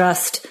not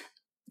just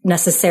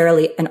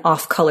necessarily an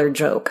off-color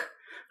joke.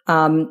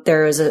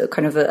 There is a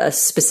kind of a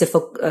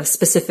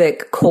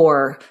specific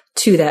core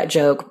to that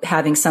joke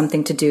having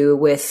something to do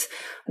with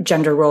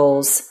gender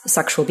roles,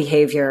 sexual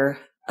behavior,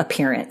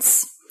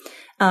 appearance.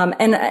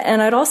 And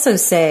I'd also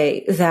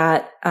say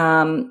that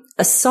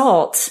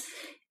assault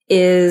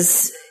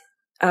is,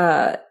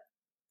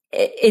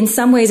 in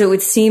some ways, it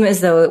would seem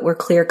as though it were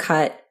clear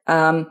cut,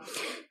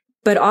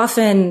 but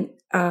often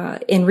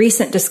in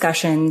recent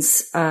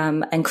discussions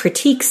and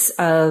critiques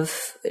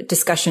of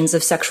discussions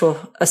of sexual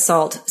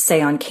assault,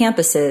 say on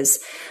campuses,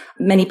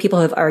 many people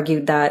have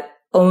argued that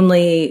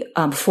only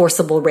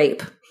forcible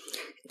rape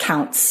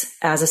counts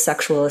as a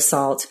sexual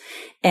assault.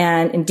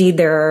 And indeed,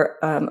 there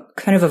are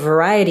kind of a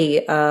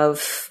variety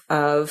of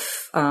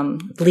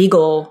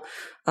legal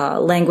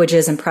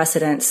languages and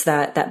precedents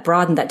that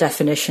broaden that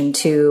definition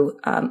to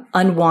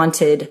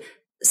unwanted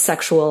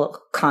sexual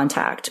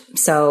contact.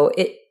 So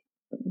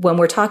when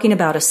we're talking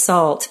about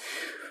assault,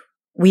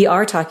 we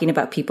are talking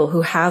about people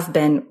who have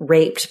been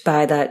raped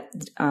by that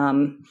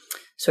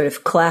sort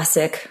of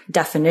classic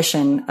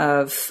definition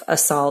of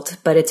assault,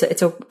 but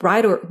it's a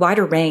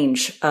wider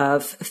range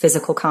of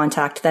physical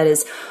contact that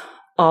is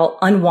all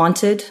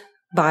unwanted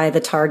by the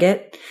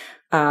target,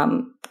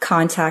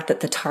 contact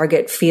that the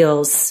target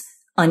feels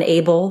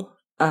unable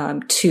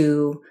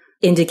to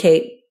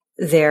indicate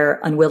their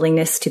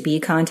unwillingness to be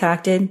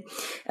contacted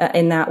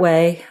in that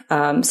way,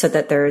 so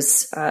that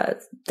there's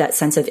that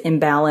sense of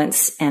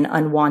imbalance and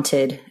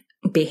unwanted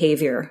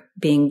behavior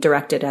being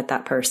directed at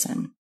that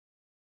person.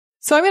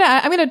 So I'm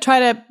gonna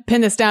try to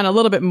pin this down a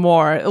little bit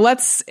more.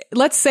 Let's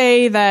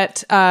say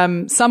that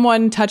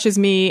someone touches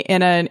me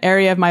in an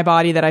area of my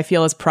body that I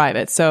feel is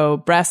private. So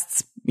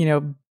breasts,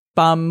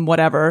 bum,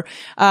 whatever.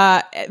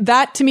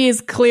 That to me is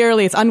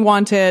clearly, it's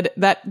unwanted.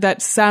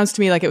 That sounds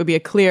to me like it would be a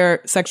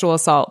clear sexual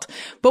assault.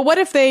 But what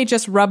if they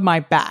just rub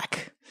my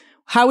back?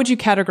 How would you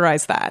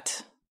categorize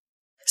that?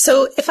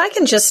 So if I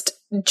can just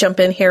jump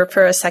in here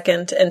for a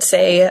second and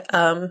say,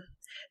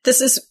 this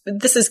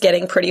is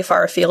getting pretty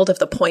far afield of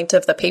the point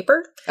of the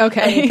paper.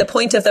 Okay. And the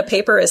point of the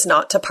paper is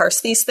not to parse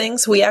these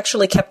things. We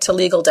actually kept to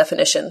legal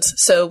definitions.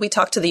 So we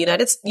talked to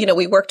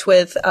we worked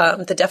with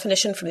the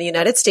definition from the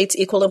United States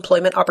Equal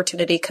Employment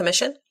Opportunity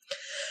Commission.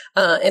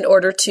 in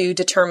order to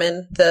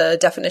determine the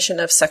definition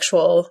of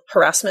sexual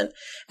harassment.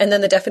 And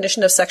then the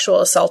definition of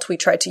sexual assault, we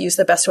tried to use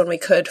the best one we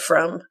could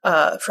from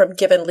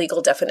given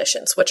legal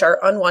definitions, which are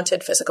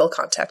unwanted physical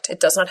contact. It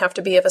does not have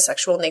to be of a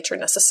sexual nature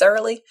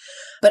necessarily.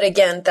 But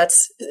again,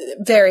 that's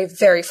very,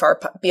 very far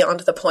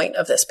beyond the point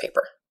of this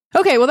paper.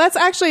 Okay, well, that's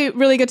actually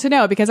really good to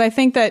know, because I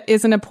think that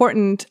is an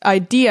important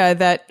idea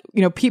that,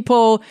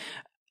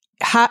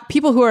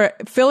 people who are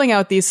filling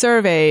out these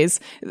surveys,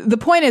 the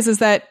point is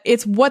that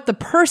it's what the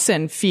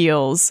person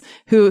feels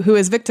who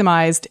is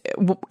victimized,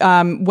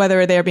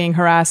 whether they're being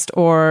harassed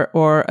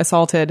or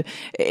assaulted.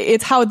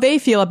 It's how they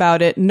feel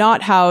about it,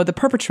 not how the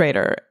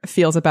perpetrator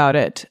feels about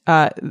it,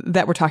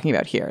 that we're talking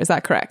about here. Is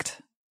that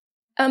correct?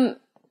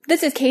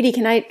 This is Katie.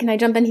 Can I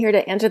jump in here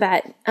to answer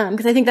that?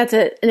 Because I think that's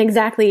an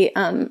exactly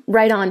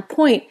right on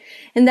point.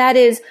 And that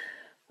is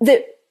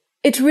that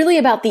it's really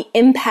about the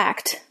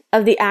impact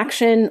of the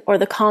action or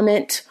the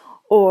comment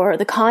or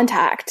the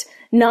contact,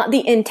 not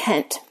the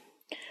intent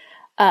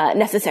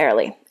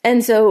necessarily.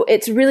 And so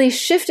it's really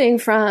shifting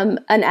from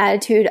an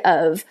attitude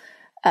of,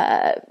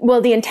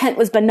 the intent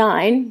was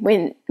benign,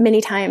 when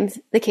many times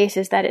the case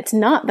is that it's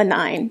not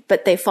benign,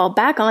 but they fall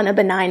back on a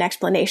benign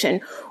explanation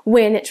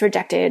when it's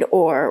rejected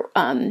or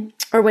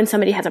when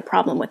somebody has a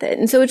problem with it.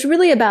 And so it's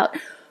really about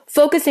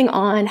focusing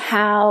on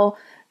how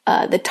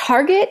the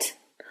target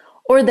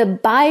or the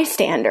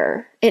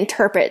bystander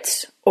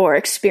interprets or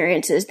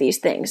experiences these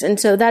things. And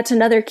so that's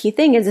another key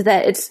thing, is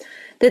that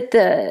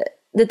the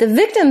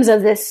victims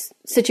of this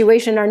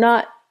situation are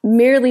not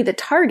merely the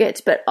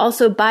targets, but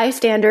also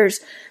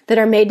bystanders that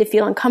are made to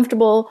feel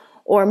uncomfortable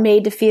or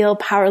made to feel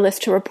powerless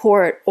to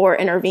report or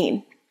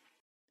intervene.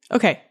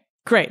 Okay,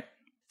 great.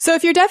 So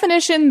if your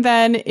definition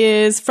then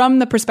is from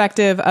the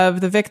perspective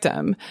of the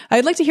victim,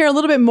 I'd like to hear a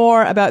little bit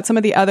more about some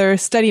of the other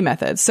study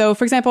methods. So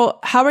for example,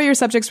 how were your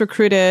subjects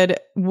recruited?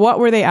 What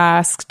were they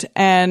asked?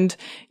 And,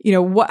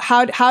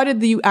 how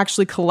did you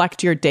actually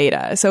collect your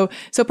data? So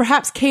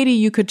perhaps Katie,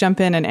 you could jump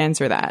in and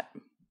answer that.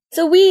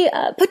 So we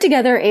put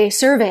together a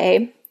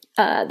survey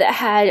that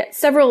had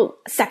several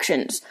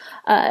sections,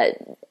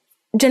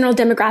 general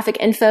demographic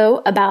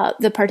info about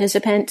the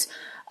participants,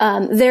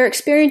 their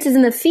experiences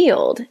in the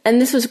field. And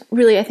this was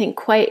really, I think,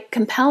 quite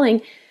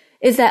compelling,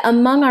 is that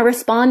among our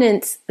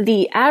respondents,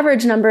 the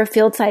average number of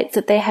field sites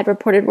that they had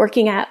reported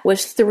working at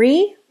was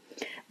 3,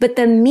 but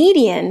the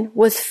median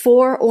was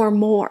 4 or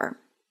more.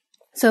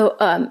 So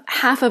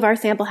half of our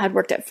sample had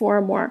worked at 4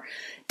 or more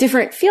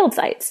different field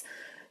sites.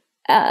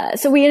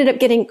 So we ended up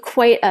getting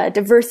quite a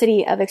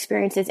diversity of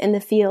experiences in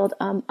the field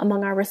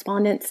among our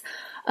respondents.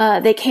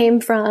 They came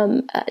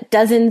from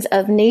dozens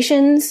of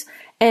nations,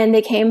 and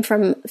they came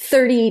from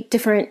 30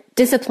 different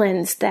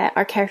disciplines that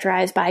are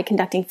characterized by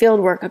conducting field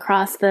work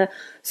across the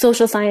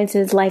social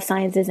sciences, life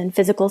sciences, and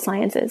physical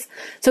sciences.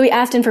 So we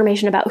asked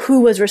information about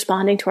who was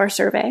responding to our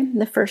survey,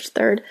 the first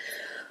third.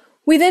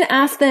 We then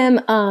asked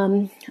them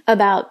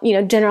about,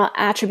 general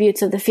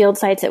attributes of the field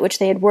sites at which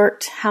they had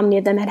worked, how many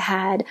of them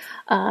had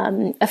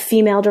a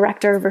female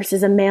director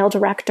versus a male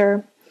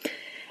director.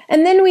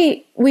 And then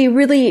we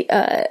really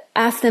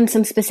asked them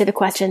some specific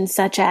questions,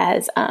 such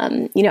as,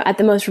 at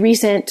the most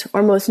recent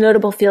or most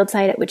notable field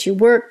site at which you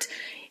worked,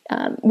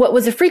 what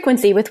was the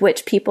frequency with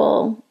which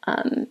people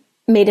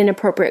made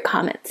inappropriate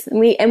comments?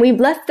 And we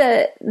left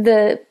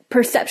the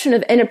perception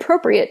of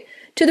inappropriate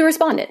to the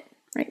respondent.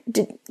 Right?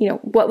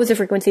 What was the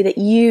frequency that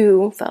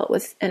you felt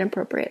was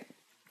inappropriate?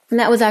 And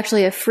that was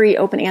actually a free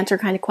open answer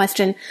kind of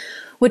question,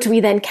 which we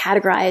then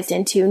categorized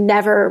into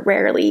never,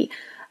 rarely,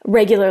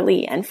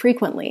 regularly, and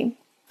frequently,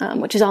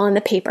 which is all in the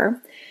paper.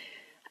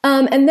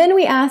 And then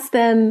we asked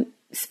them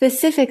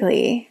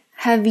specifically,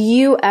 have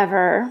you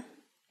ever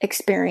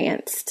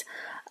experienced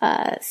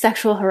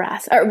sexual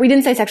harassment? Or we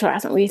didn't say sexual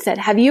harassment. We said,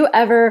 have you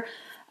ever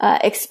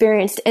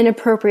experienced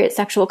inappropriate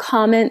sexual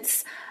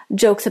comments,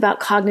 jokes about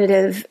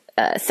cognitive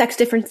sex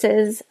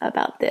differences,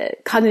 about the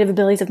cognitive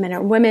abilities of men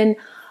or women,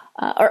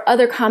 or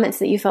other comments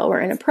that you felt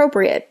were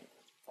inappropriate?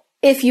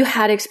 If you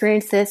had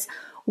experienced this,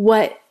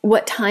 what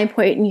time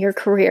point in your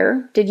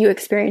career did you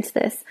experience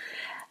this?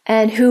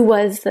 And who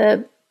was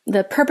the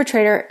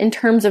perpetrator in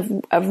terms of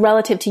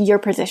relative to your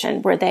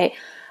position? Were they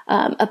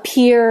a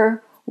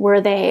peer?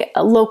 Were they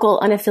a local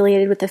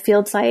unaffiliated with the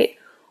field site?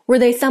 Were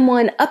they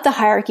someone up the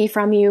hierarchy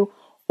from you,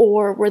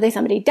 or were they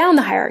somebody down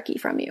the hierarchy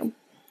from you?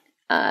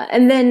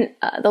 And then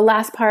the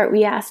last part,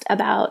 we asked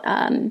about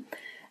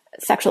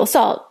sexual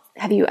assault.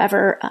 Have you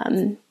ever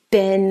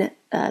been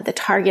the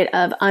target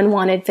of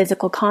unwanted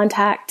physical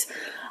contact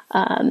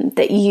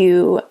that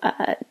you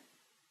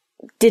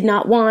did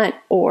not want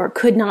or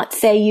could not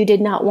say you did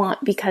not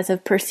want because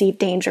of perceived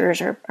dangers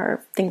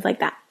or things like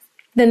that?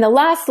 Then the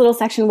last little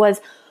section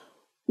was,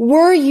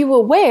 were you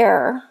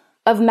aware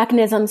of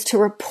mechanisms to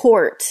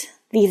report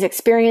these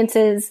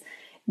experiences?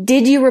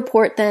 Did you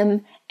report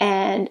them?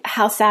 And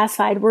how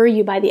satisfied were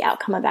you by the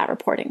outcome of that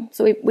reporting?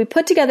 So we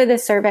put together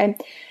this survey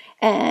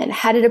and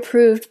had it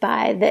approved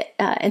by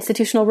the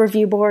Institutional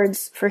Review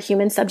Boards for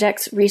Human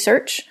Subjects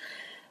Research.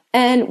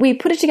 And we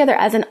put it together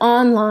as an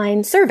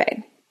online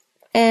survey.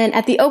 And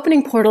at the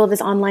opening portal of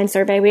this online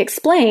survey, we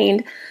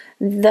explained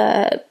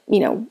the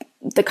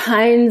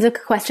kinds of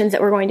questions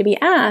that were going to be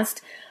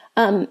asked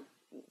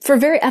for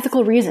very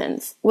ethical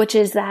reasons, which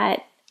is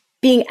that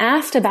being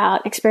asked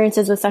about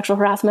experiences with sexual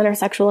harassment or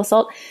sexual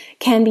assault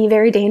can be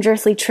very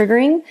dangerously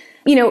triggering.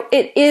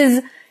 It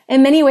is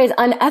in many ways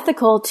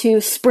unethical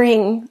to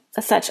spring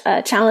such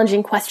a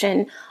challenging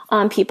question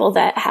on people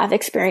that have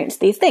experienced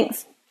these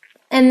things.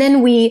 And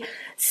then we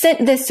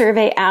sent this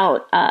survey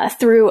out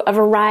through a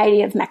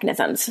variety of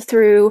mechanisms,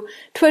 through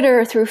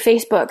Twitter, through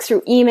Facebook,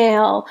 through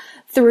email,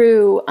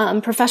 through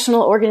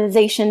professional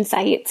organization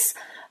sites,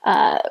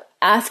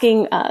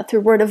 asking through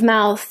word of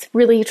mouth,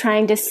 really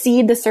trying to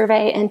seed the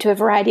survey into a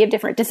variety of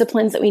different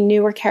disciplines that we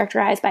knew were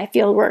characterized by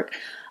field work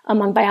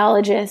among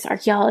biologists,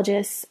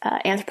 archaeologists,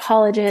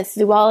 anthropologists,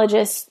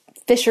 zoologists,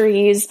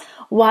 fisheries,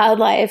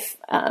 wildlife,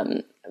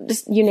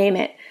 just you name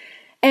it.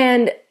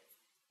 And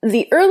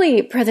the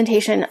early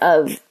presentation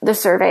of the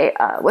survey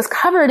was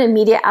covered in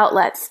media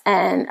outlets.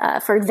 And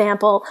for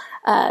example,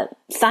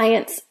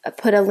 Science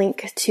put a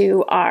link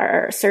to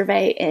our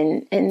survey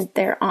in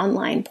their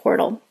online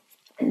portal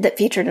that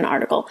featured an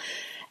article.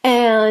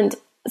 And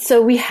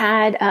so we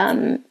had,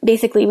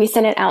 basically we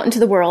sent it out into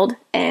the world,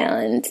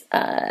 and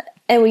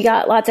we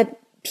got lots of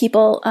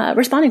people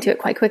responding to it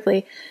quite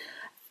quickly.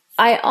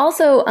 I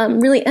also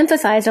really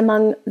emphasized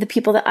among the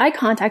people that I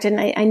contacted,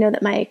 and I know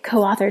that my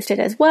co-authors did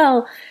as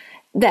well,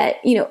 that,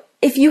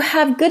 if you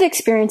have good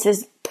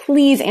experiences,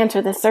 please answer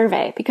this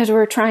survey, because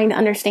we're trying to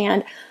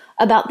understand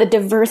about the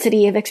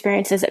diversity of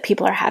experiences that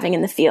people are having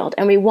in the field.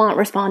 And we want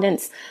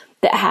respondents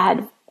that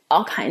had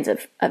all kinds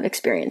of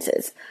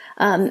experiences.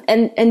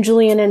 And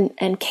Julian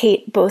and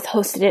Kate both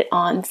hosted it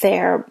on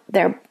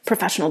their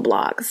professional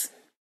blogs.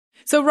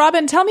 So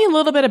Robin, tell me a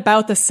little bit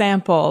about the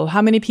sample.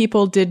 How many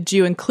people did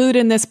you include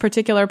in this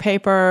particular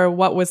paper?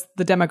 What was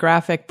the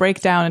demographic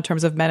breakdown in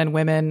terms of men and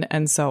women,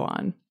 and so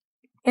on?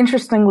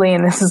 Interestingly,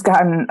 and this has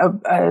gotten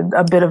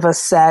a bit of a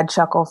sad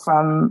chuckle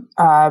from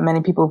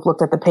many people who've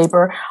looked at the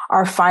paper,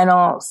 our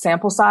final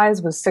sample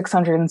size was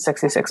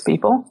 666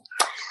 people.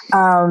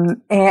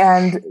 And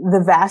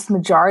the vast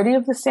majority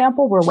of the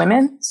sample were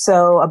women.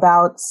 So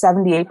about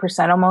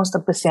 78% almost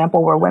of the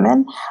sample were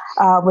women,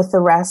 with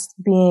the rest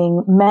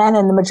being men,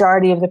 and the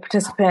majority of the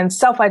participants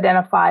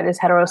self-identified as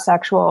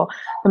heterosexual.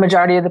 The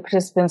majority of the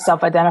participants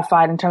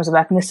self-identified in terms of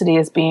ethnicity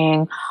as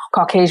being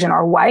Caucasian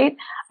or white.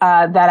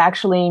 That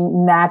actually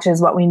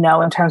matches what we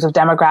know in terms of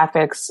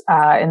demographics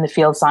in the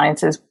field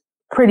sciences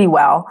pretty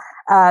well.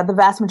 The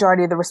vast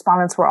majority of the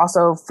respondents were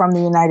also from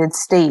the United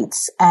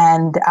States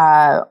and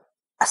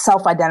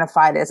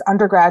self-identified as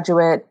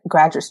undergraduate,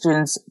 graduate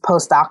students,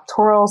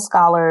 postdoctoral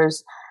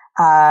scholars,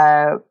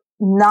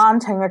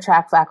 non-tenure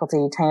track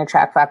faculty, tenure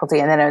track faculty,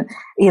 and then,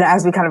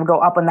 as we kind of go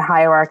up in the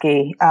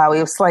hierarchy, we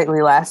have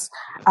slightly less.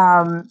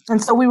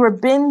 And so we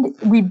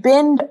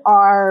binned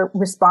our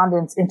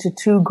respondents into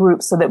two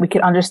groups so that we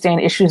could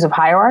understand issues of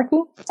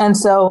hierarchy. And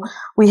so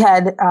we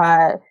had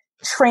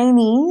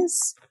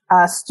trainees,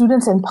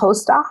 students, and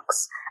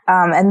postdocs.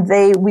 And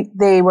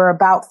they were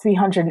about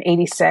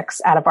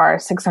 386 out of our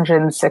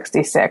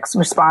 666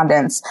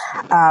 respondents.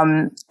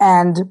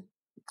 And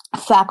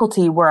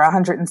faculty were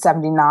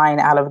 179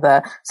 out of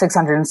the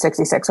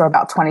 666, or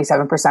about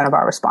 27% of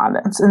our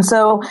respondents. And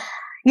so,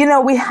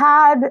 we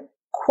had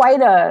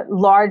quite a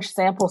large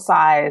sample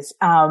size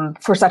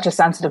for such a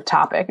sensitive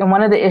topic. And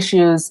one of the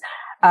issues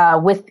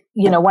with,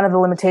 one of the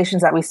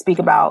limitations that we speak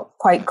about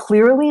quite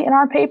clearly in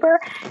our paper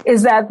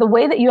is that the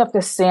way that you have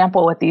to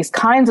sample with these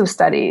kinds of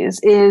studies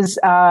is,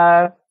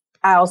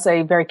 I'll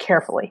say, very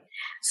carefully.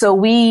 So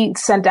we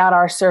sent out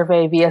our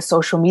survey via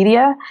social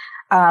media.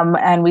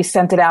 And we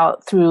sent it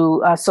out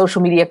through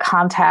social media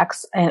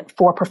contacts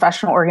for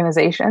professional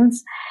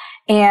organizations.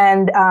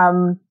 And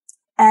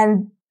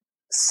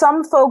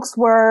some folks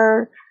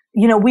were,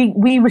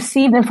 we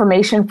received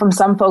information from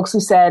some folks who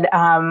said,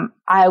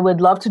 I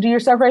would love to do your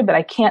survey, but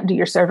I can't do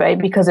your survey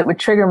because it would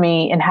trigger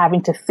me in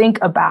having to think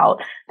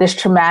about this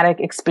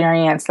traumatic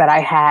experience that I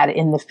had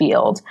in the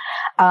field.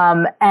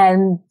 And,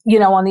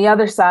 on the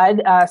other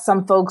side,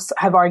 some folks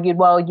have argued,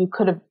 well, you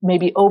could have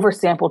maybe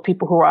oversampled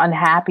people who are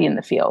unhappy in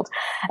the field.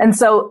 And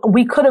so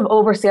we could have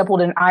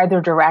oversampled in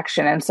either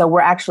direction. And so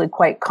we're actually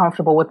quite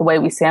comfortable with the way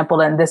we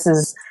sampled. And this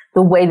is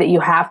the way that you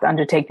have to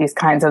undertake these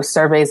kinds of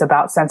surveys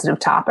about sensitive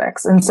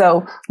topics. And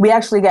so we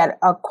actually get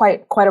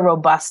quite a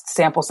robust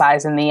sample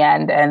size in the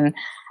end. And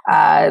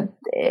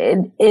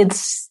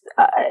it's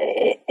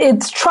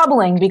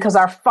troubling because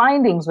our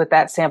findings with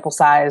that sample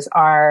size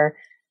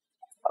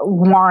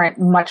warrant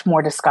much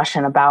more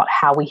discussion about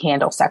how we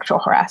handle sexual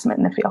harassment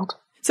in the field.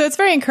 So it's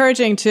very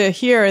encouraging to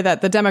hear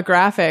that the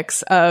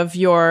demographics of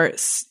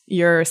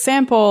your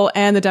sample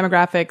and the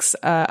demographics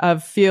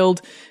of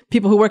field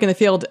people who work in the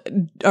field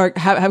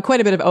have quite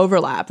a bit of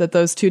overlap, that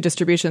those two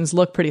distributions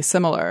look pretty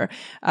similar.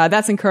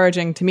 That's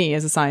encouraging to me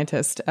as a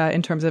scientist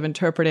in terms of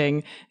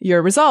interpreting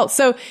your results.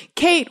 So,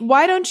 Kate,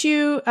 why don't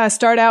you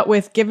start out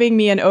with giving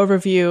me an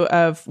overview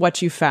of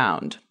what you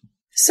found?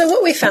 So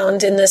what we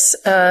found in this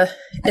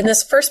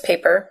first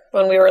paper,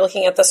 when we were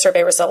looking at the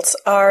survey results,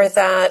 are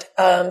that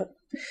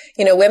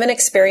women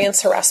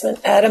experience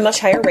harassment at a much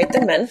higher rate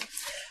than men.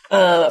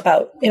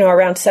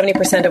 Around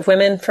 70% of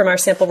women from our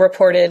sample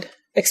reported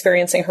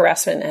experiencing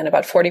harassment, and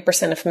about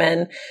 40% of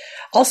men.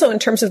 Also, in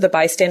terms of the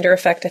bystander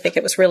effect, I think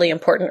it was really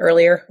important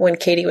earlier when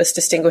Katie was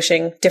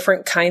distinguishing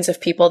different kinds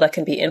of people that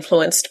can be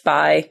influenced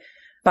by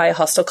a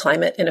hostile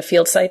climate in a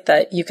field site,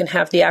 that you can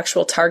have the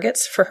actual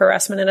targets for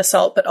harassment and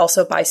assault, but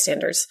also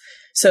bystanders.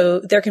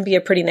 So there can be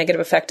a pretty negative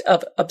effect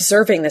of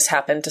observing this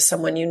happen to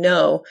someone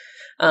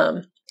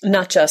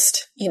not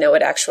just,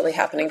 it actually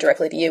happening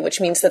directly to you,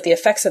 which means that the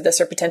effects of this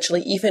are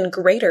potentially even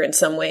greater in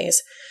some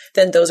ways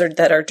than those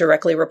that are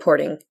directly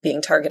reporting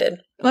being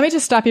targeted. Let me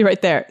just stop you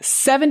right there.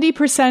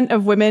 70%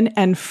 of women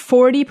and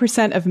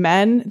 40% of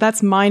men,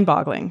 that's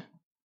mind-boggling.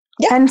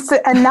 Yeah.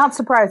 And not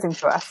surprising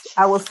to us.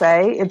 I will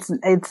say it's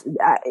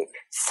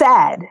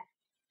sad,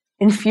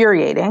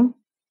 infuriating,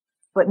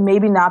 but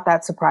maybe not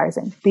that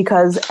surprising,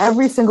 because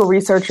every single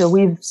researcher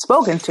we've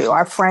spoken to,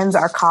 our friends,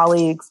 our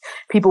colleagues,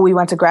 people we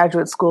went to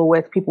graduate school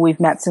with, people we've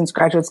met since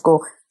graduate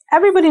school,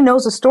 everybody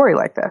knows a story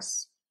like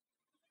this.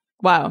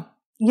 Wow.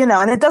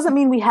 And it doesn't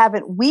mean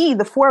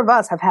the four of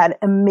us have had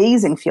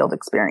amazing field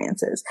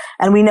experiences.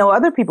 And we know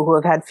other people who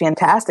have had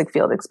fantastic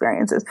field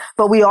experiences,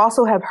 but we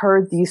also have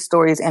heard these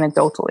stories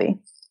anecdotally.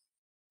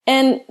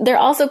 And they're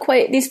also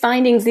these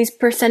findings, these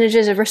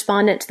percentages of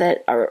respondents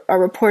that are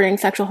reporting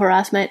sexual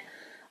harassment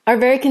are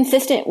very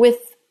consistent with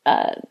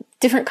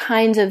different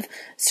kinds of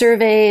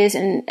surveys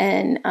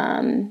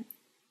and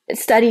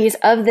studies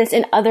of this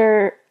in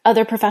other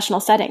professional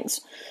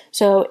settings.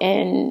 So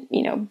in,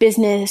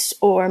 business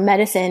or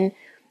medicine,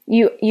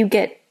 you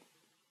get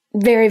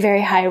very,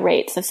 very high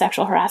rates of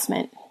sexual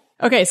harassment.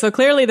 Okay, so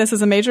clearly this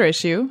is a major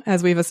issue,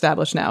 as we've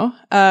established now.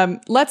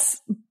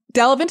 Let's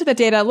delve into the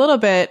data a little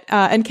bit.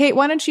 And Kate,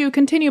 why don't you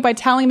continue by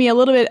telling me a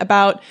little bit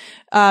about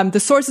the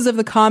sources of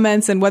the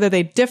comments and whether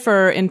they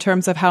differ in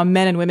terms of how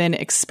men and women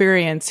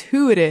experience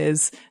who it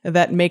is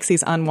that makes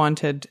these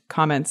unwanted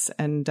comments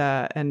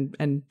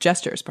and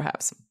gestures,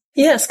 perhaps.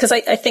 Yes, because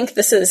I think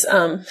this is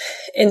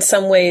in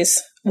some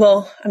ways,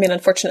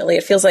 unfortunately,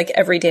 it feels like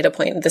every data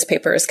point in this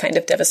paper is kind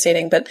of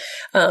devastating. But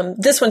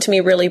this one to me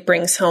really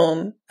brings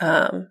home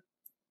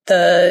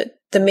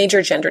the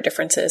major gender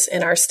differences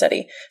in our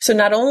study. So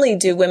not only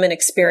do women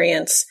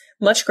experience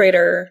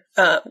sexual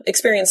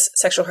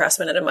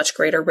harassment at a much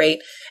greater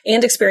rate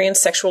and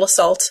experience sexual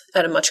assault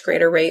at a much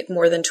greater rate,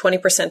 more than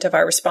 20% of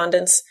our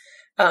respondents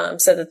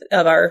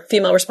our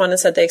female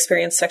respondents said they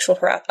experienced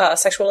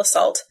sexual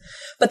assault.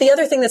 But the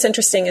other thing that's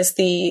interesting is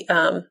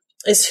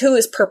is who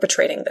is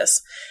perpetrating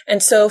this.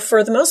 And so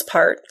for the most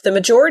part, the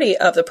majority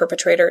of the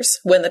perpetrators,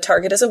 when the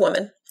target is a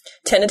woman,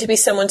 tended to be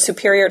someone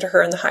superior to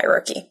her in the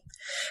hierarchy.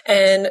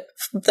 And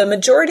the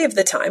majority of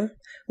the time,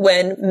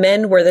 when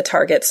men were the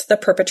targets, the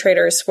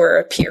perpetrators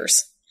were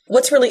peers.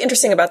 What's really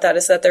interesting about that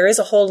is that there is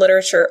a whole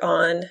literature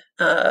on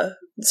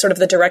sort of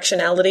the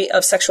directionality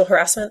of sexual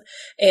harassment,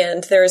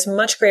 and there is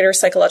much greater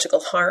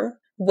psychological harm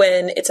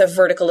when it's a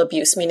vertical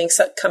abuse, meaning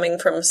coming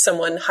from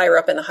someone higher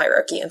up in the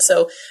hierarchy. And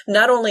so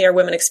not only are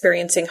women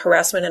experiencing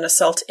harassment and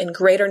assault in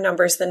greater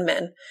numbers than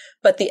men,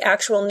 but the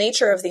actual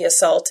nature of the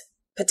assault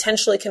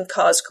potentially can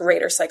cause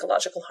greater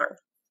psychological harm.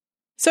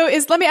 So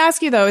let me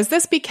ask you though, is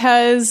this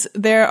because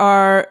there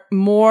are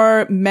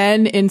more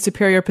men in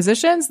superior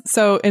positions?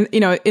 So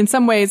in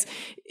some ways,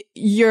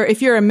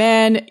 if you're a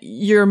man,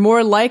 you're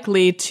more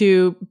likely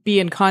to be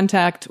in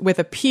contact with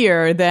a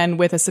peer than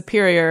with a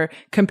superior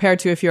compared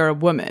to if you're a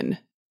woman.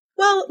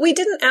 Well, we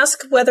didn't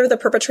ask whether the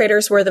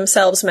perpetrators were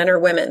themselves men or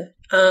women.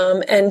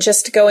 And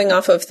just going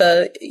off of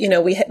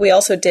we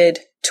also did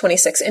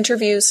 26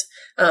 interviews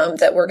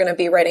that we're going to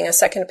be writing a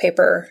second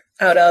paper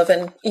out of.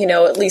 And,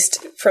 at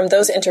least from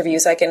those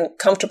interviews, I can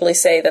comfortably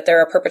say that there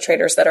are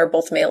perpetrators that are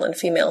both male and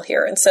female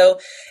here. And so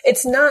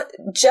it's not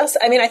just,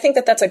 I think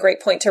that that's a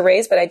great point to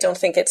raise, but I don't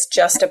think it's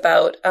just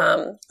about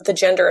the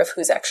gender of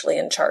who's actually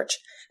in charge.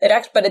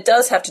 But it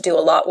does have to do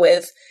a lot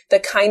with the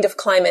kind of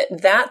climate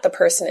that the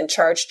person in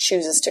charge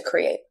chooses to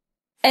create.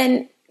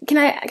 And can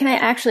I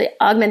actually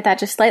augment that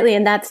just slightly?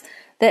 And that's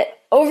that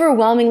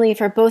overwhelmingly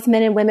for both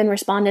men and women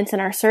respondents in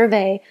our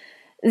survey,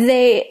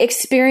 they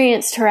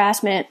experienced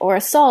harassment or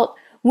assault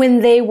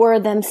when they were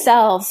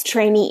themselves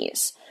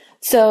trainees.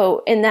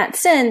 So in that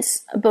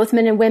sense, both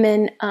men and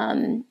women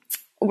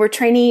were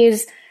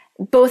trainees,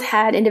 both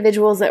had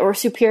individuals that were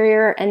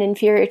superior and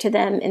inferior to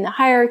them in the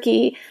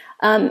hierarchy.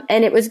 And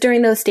it was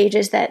during those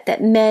stages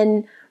that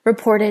men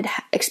reported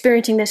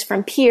experiencing this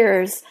from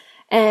peers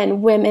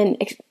and women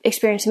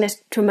experiencing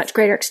this to a much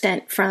greater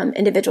extent from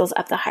individuals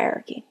up the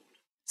hierarchy.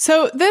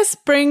 So this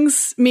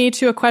brings me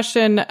to a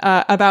question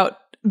about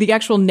the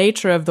actual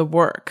nature of the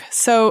work.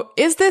 So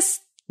is this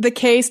the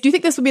case? Do you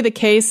think this would be the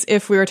case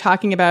if we were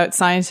talking about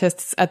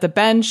scientists at the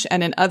bench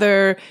and in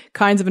other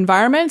kinds of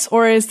environments,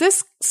 or is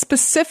this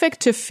specific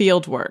to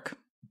field work?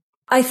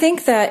 I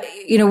think that,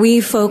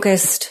 we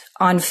focused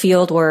on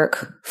field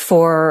work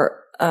for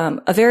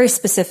a very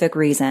specific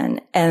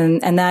reason.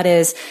 And that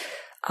is,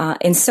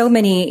 in so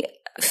many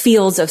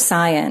fields of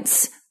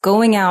science,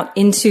 going out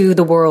into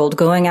the world,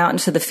 going out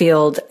into the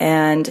field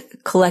and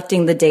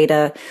collecting the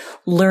data,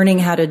 learning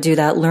how to do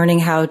that, learning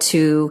how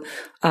to,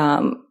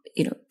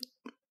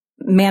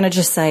 manage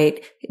a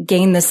site,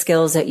 gain the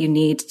skills that you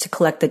need to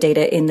collect the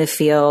data in the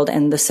field,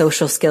 and the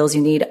social skills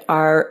you need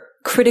are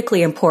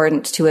critically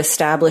important to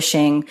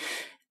establishing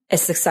a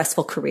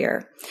successful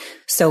career.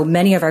 So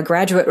many of our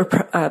graduate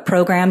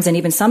programs and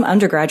even some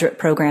undergraduate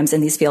programs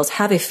in these fields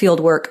have a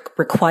fieldwork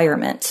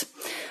requirement.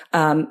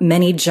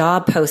 Many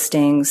job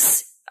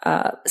postings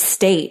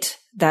state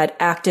that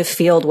active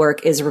field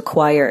work is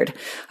required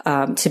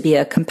to be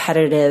a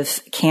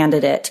competitive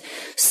candidate.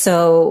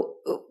 So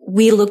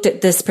we looked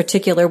at this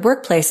particular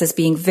workplace as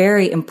being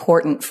very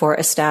important for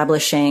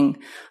establishing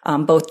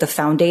both the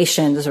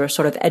foundations or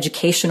sort of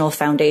educational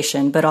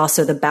foundation, but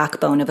also the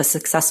backbone of a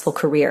successful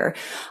career.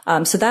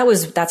 So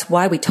that's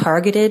why we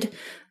targeted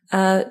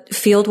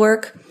field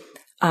work.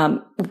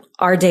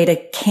 Our data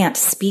can't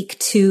speak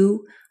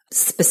to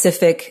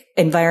specific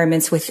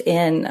environments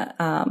within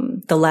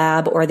the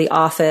lab or the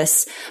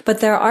office, but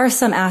there are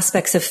some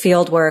aspects of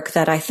field work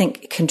that I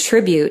think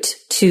contribute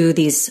to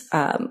these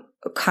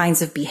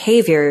kinds of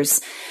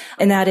behaviors.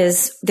 And that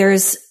is,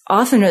 there's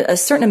often a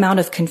certain amount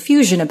of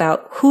confusion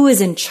about who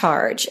is in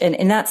charge. And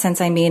in that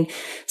sense, I mean,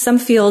 some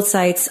field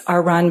sites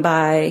are run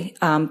by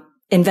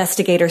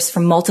investigators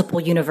from multiple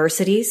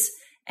universities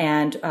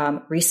and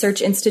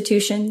research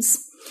institutions.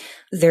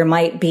 There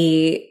might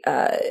be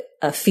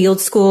a field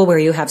school where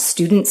you have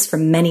students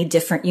from many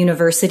different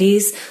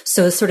universities.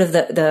 So sort of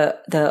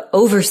the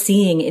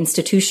overseeing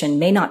institution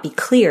may not be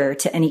clear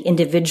to any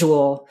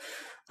individual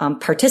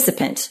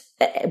participant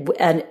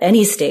at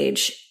any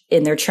stage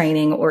in their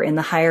training or in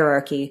the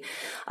hierarchy.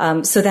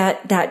 So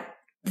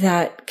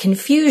that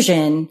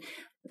confusion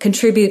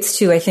contributes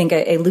to, I think,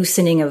 a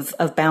loosening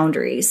of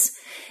boundaries.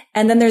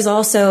 And then there's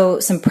also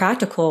some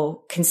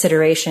practical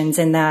considerations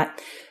in that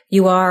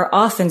you are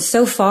often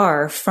so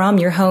far from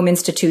your home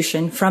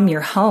institution, from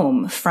your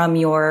home, from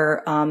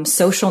your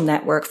social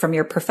network, from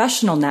your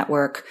professional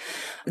network,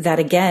 that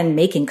again,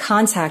 making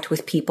contact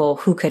with people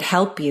who could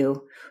help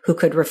you, who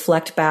could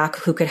reflect back,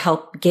 who could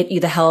help get you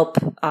the help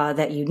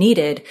that you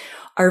needed,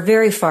 are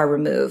very far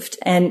removed.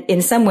 And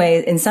in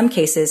some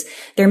cases,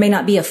 there may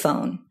not be a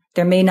phone.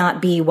 There may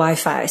not be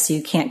Wi-Fi, so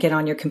you can't get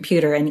on your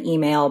computer and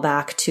email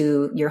back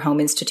to your home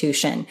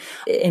institution.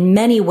 In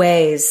many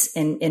ways,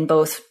 in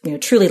both,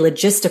 truly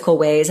logistical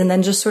ways and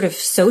then just sort of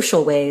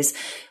social ways,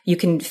 you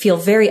can feel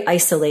very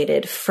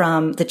isolated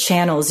from the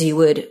channels you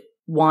would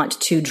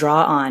want to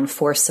draw on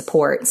for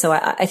support. So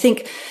I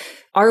think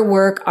our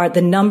work,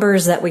 the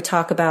numbers that we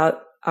talk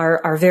about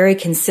are very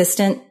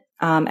consistent,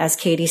 as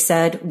Katie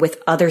said,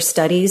 with other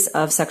studies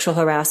of sexual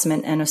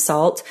harassment and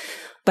assault.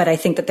 But I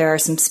think that there are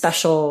some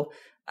special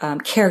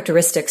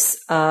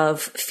characteristics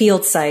of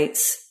field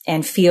sites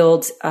and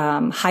field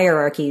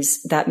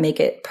hierarchies that make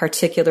it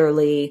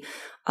particularly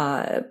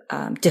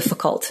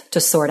difficult to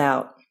sort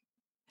out.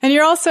 And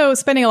you're also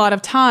spending a lot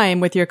of time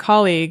with your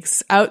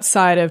colleagues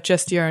outside of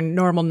just your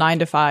normal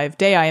 9-to-5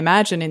 day, I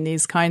imagine, in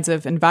these kinds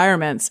of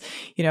environments.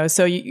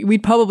 So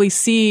we'd probably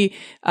see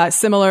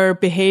similar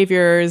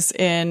behaviors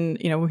in,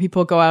 when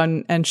people go out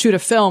and shoot a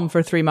film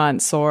for 3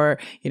 months, or,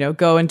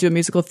 go and do a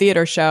musical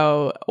theater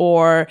show,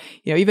 or,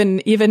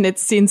 even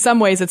it's in some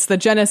ways, it's the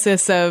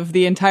genesis of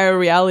the entire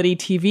reality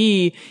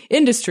TV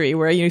industry,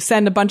 where you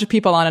send a bunch of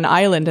people on an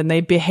island and they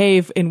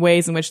behave in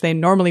ways in which they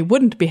normally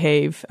wouldn't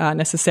behave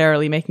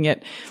necessarily, making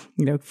it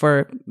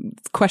for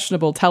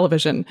questionable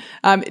television.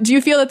 Do you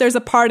feel that there's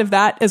a part of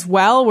that as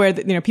well, where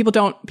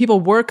people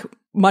work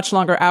much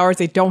longer hours,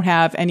 they don't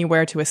have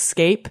anywhere to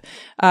escape,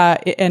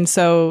 and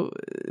so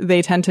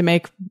they tend to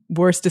make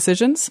worse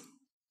decisions?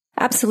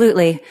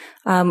 Absolutely.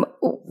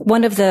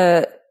 One of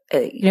the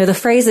the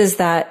phrases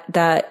that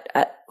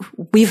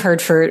we've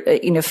heard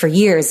for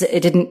years,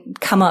 it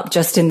didn't come up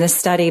just in this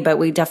study, but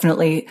we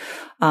definitely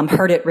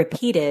heard it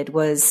repeated,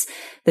 was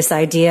this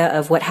idea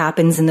of what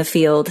happens in the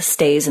field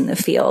stays in the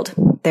field.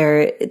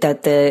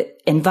 That the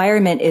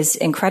environment is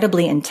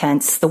incredibly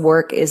intense. The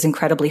work is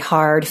incredibly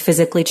hard,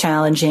 physically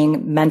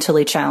challenging,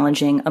 mentally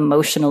challenging,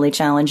 emotionally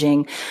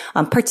challenging,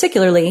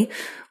 particularly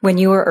when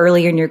you are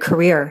early in your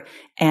career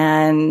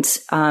and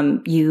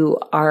you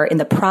are in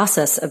the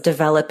process of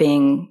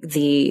developing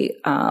the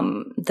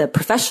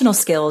professional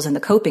skills and the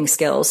coping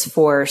skills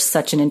for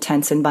such an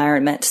intense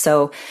environment.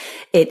 So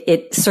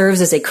it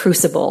serves as a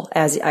crucible,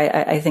 as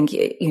I think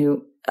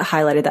you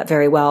highlighted that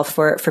very well,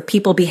 for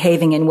people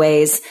behaving in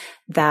ways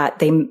that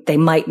they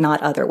might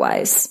not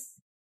otherwise.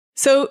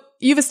 So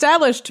you've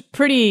established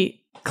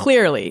pretty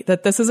clearly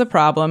that this is a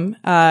problem,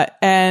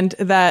 and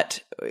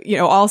that,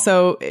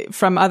 also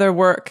from other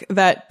work,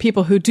 that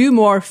people who do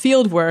more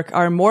field work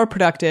are more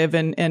productive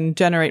and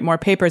generate more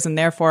papers, and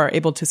therefore are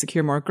able to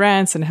secure more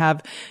grants and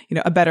have,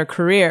 a better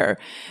career.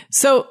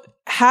 So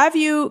have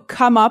you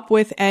come up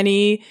with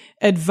any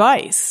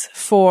advice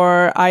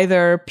for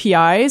either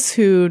PIs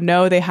who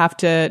know they have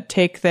to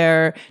take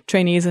their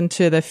trainees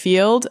into the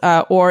field,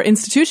 or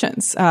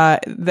institutions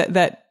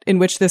that in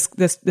which this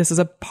is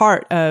a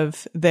part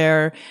of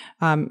their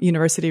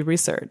university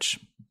research?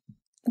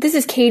 This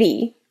is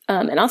Katie,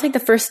 and I'll take the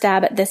first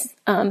stab at this.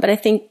 But I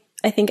think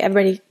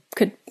everybody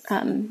could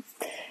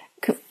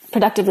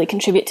productively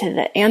contribute to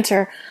the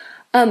answer.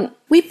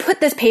 We put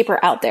this paper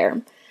out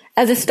there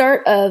as a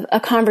start of a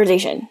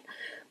conversation,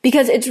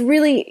 because it's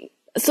really,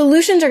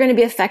 solutions are going to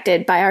be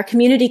affected by our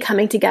community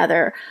coming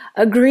together,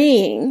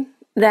 agreeing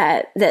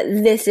that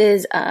this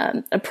is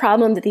a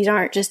problem, that these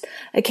aren't just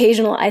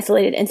occasional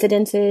isolated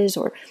incidences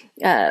or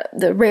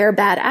the rare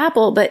bad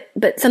apple, but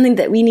something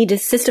that we need to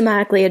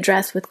systematically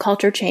address with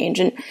culture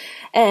change.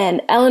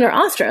 And Elinor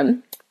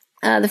Ostrom,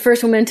 the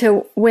first woman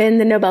to win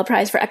the Nobel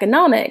Prize for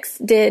Economics,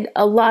 did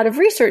a lot of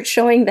research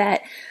showing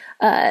that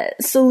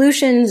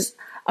solutions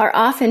are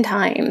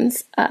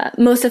oftentimes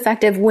most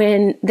effective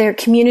when they're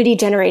community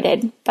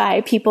generated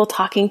by people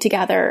talking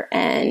together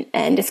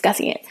and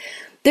discussing it.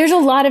 There's a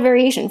lot of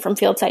variation from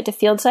field site to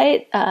field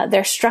site.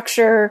 Their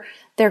structure,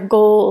 their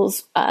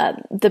goals,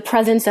 the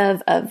presence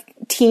of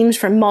teams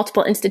from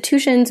multiple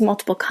institutions,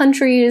 multiple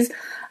countries.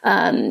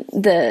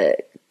 The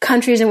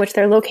countries in which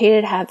they're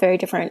located have very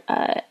different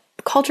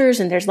cultures,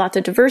 and there's lots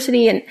of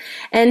diversity.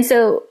 And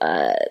so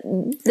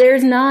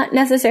there's not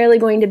necessarily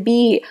going to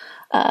be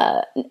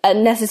a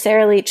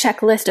necessarily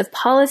checklist of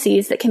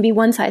policies that can be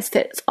one size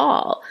fits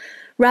all.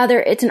 Rather,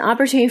 it's an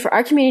opportunity for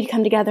our community to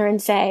come together and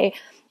say,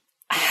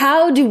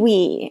 how do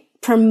we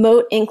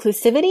promote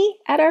inclusivity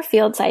at our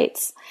field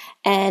sites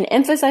and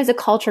emphasize a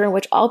culture in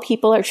which all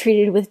people are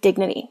treated with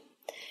dignity?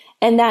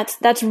 And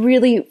that's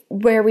really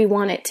where we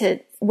want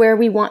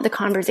the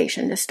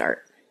conversation to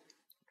start.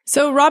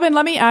 So, Robin,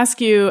 let me ask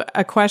you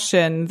a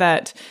question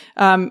that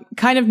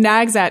kind of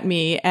nags at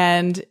me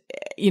and,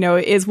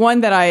 is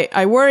one that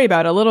I worry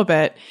about a little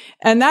bit.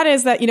 And that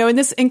is that, in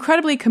this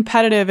incredibly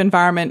competitive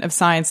environment of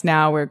science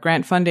now, where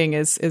grant funding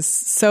is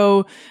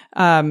so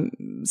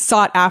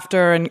sought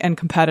after and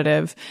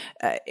competitive,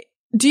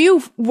 do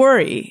you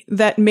worry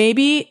that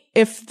maybe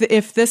if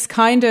this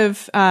kind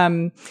of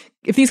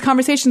if these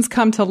conversations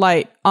come to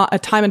light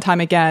time and time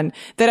again,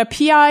 that a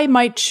PI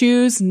might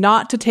choose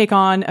not to take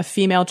on a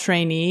female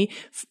trainee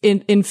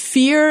in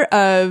fear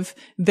of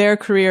their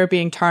career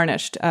being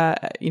tarnished,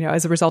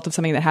 as a result of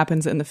something that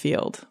happens in the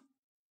field?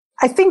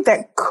 I think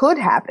that could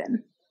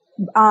happen.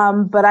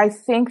 But I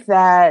think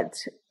that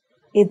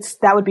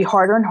that would be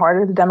harder and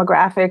harder. The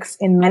demographics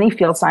in many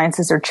field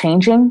sciences are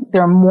changing.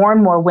 There are more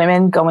and more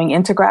women going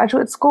into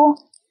graduate school.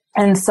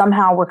 And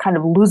somehow we're kind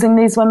of losing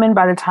these women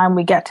by the time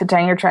we get to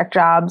tenure track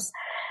jobs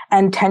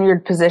and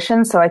tenured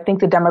positions. So I think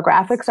the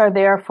demographics are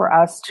there for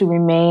us to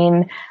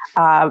remain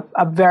a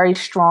very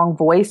strong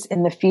voice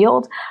in the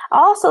field. I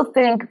also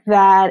think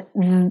that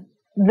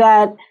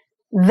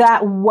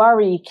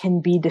worry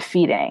can be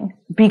defeating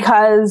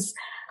because,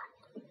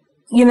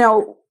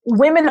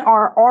 women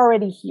are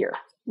already here.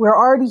 We're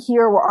already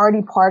here. We're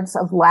already parts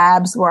of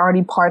labs. We're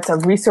already parts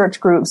of research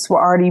groups.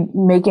 We're already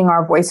making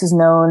our voices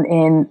known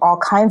in all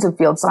kinds of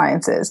field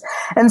sciences.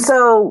 And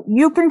so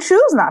you can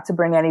choose not to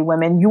bring any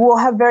women. You will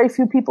have very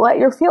few people at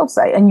your field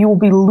site and you will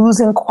be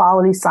losing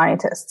quality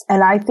scientists.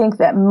 And I think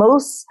that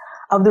most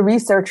of the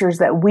researchers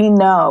that we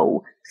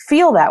know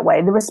feel that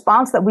way. The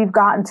response that we've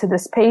gotten to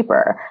this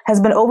paper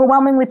has been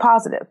overwhelmingly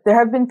positive. There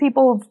have been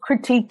people who've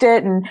critiqued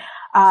it and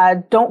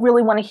don't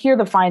really want to hear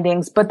the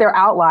findings, but they're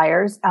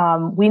outliers.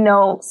 We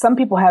know some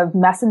people have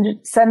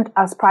sent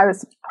us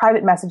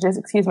private messages,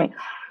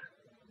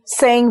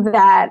 saying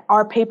that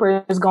our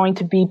paper is going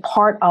to be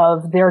part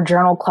of their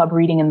journal club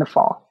reading in the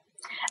fall.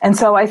 And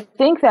so I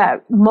think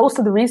that most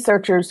of the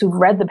researchers who've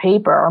read the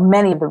paper, or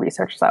many of the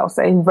researchers, I will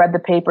say, who've read the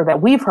paper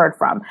that we've heard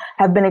from,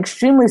 have been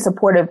extremely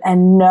supportive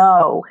and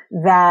know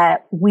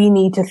that we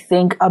need to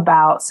think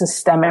about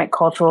systemic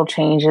cultural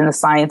change in the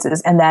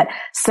sciences and that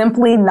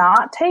simply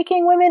not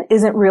taking women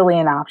isn't really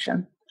an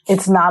option.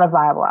 It's not a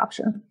viable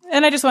option.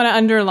 And I just want to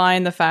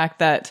underline the fact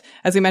that,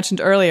 as we mentioned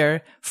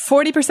earlier,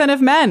 40%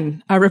 of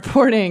men are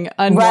reporting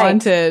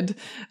unwanted,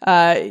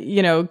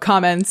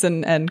 comments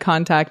and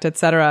contact,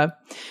 etc.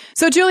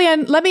 So,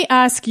 Julianne, let me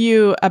ask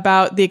you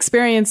about the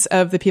experience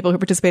of the people who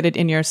participated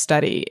in your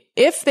study.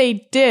 If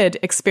they did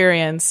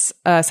experience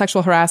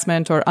sexual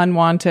harassment or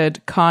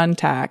unwanted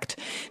contact,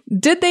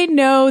 did they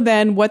know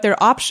then what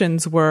their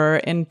options were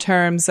in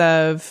terms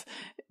of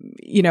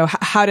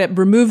how to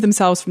remove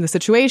themselves from the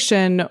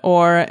situation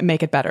or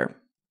make it better?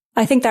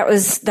 I think that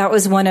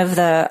was one of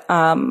the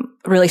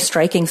really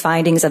striking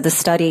findings of the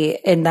study,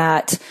 in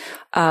that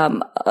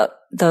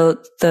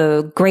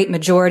the great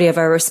majority of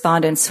our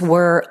respondents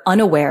were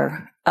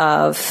unaware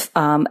of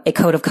a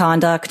code of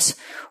conduct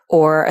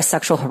or a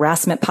sexual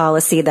harassment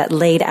policy that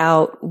laid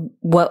out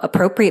what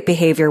appropriate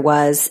behavior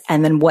was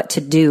and then what to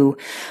do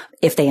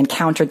if they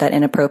encountered that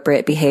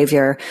inappropriate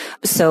behavior.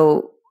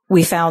 So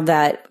we found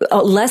that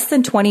less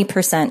than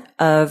 20%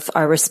 of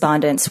our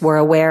respondents were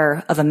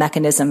aware of a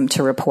mechanism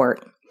to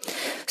report.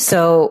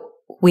 So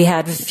we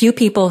had few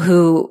people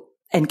who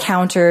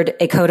encountered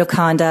a code of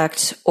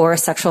conduct or a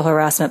sexual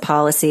harassment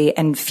policy,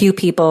 and few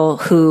people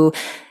who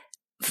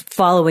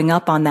following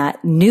up on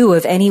that, knew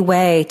of any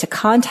way to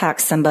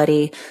contact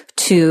somebody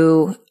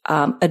to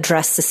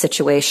address the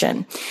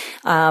situation.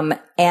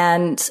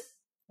 And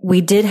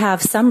we did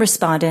have some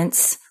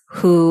respondents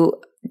who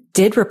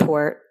did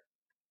report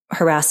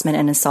harassment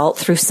and assault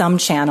through some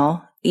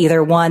channel,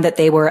 either one that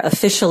they were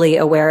officially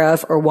aware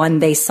of or one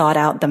they sought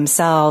out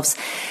themselves.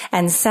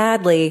 And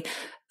sadly,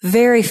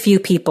 very few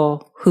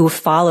people who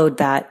followed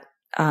that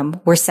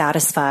were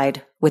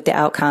satisfied with the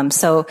outcome.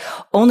 So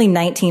only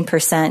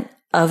 19%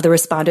 of the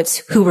respondents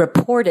who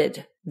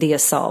reported the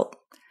assault,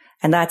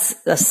 and that's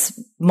a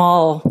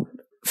small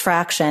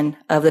fraction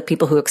of the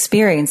people who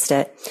experienced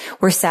it,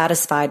 were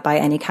satisfied by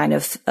any kind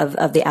of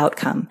the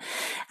outcome.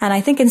 And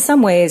I think in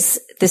some ways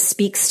this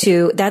speaks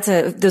to,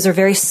 those are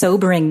very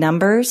sobering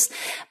numbers,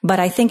 but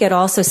I think it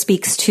also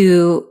speaks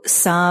to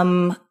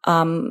some,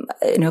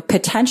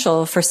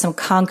 potential for some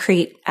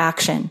concrete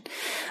action.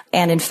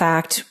 And in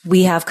fact,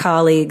 we have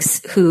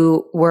colleagues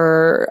who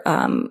were,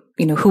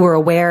 who were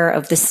aware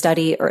of this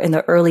study or in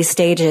the early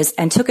stages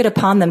and took it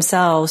upon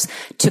themselves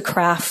to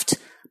craft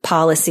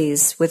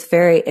policies with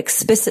very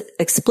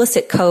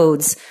explicit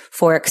codes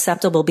for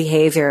acceptable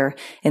behavior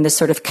in the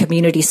sort of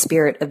community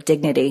spirit of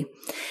dignity,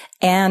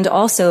 and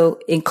also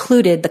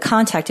included the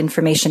contact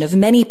information of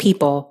many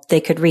people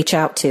they could reach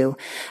out to,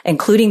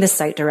 including the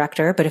site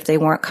director. But if they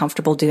weren't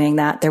comfortable doing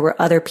that, there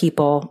were other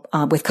people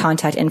with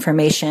contact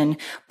information,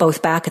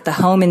 both back at the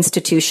home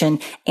institution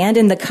and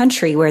in the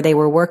country where they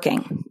were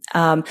working.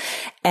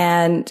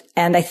 And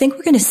I think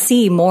we're going to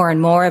see more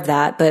and more of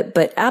that,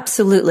 but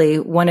absolutely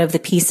one of the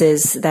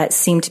pieces that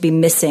seemed to be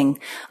missing,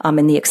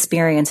 in the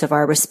experience of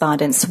our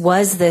respondents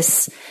was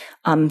this,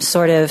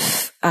 sort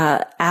of,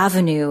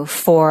 avenue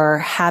for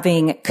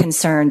having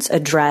concerns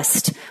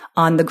addressed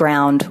on the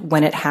ground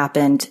when it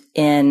happened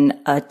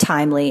in a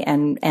timely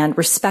and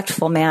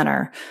respectful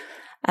manner.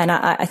 And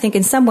I think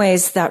in some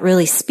ways that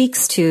really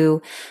speaks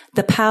to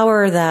the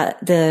power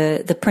that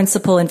the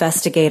principal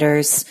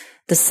investigators,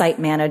 the site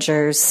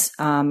managers,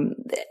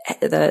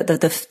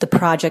 the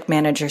project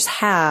managers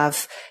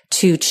have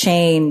to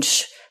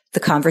change the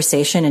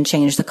conversation and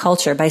change the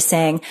culture by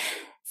saying,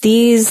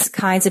 these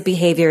kinds of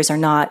behaviors are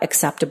not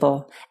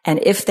acceptable. And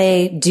if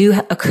they do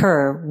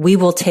occur, we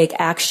will take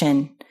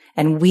action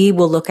and we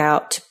will look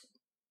out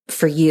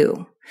for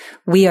you.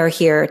 We are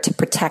here to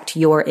protect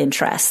your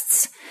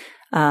interests.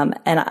 And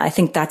I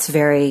think that's a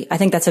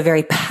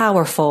very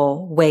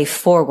powerful way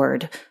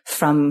forward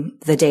from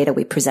the data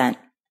we present.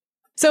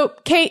 So,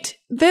 Kate,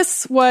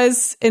 this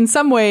was, in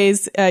some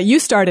ways, you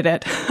started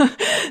it.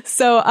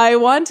 So I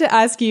want to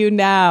ask you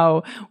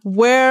now,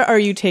 where are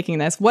you taking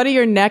this? What are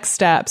your next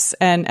steps?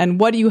 And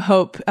what do you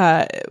hope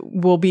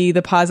will be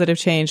the positive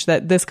change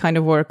that this kind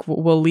of work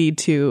will lead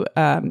to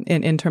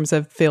in terms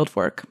of field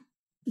work?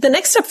 The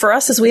next step for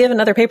us is we have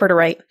another paper to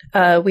write.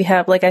 We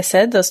have, like I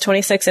said, those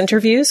 26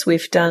 interviews.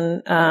 We've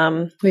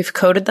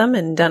coded them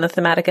and done a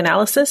thematic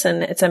analysis,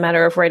 and it's a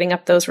matter of writing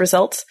up those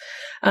results.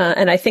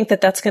 And I think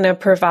that that's going to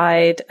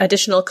provide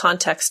additional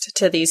context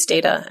to these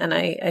data. And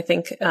I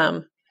think,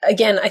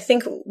 again, I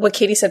think what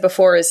Katie said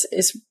before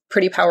is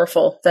pretty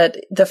powerful, that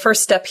the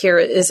first step here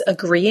is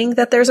agreeing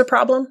that there's a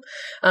problem.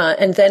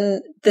 And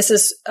then this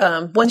is,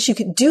 once you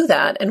can do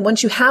that, and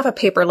once you have a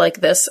paper like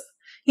this,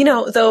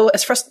 though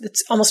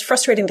it's almost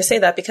frustrating to say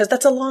that, because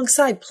that's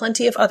alongside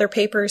plenty of other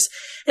papers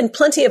and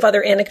plenty of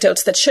other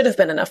anecdotes that should have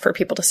been enough for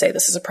people to say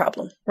this is a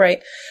problem,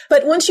 right?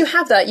 But once you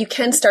have that, you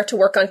can start to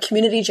work on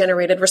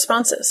community-generated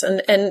responses.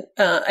 And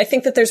I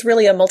think that there's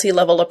really a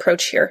multi-level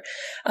approach here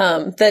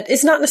that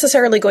is not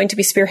necessarily going to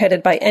be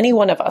spearheaded by any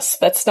one of us.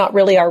 That's not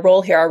really our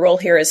role here. Our role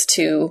here is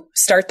to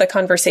start the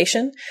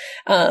conversation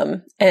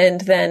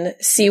and then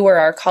see where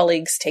our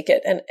colleagues take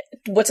it. And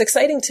what's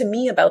exciting to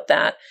me about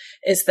that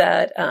is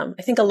that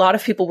I think a lot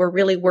of people were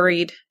really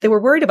worried. They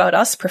were worried about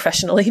us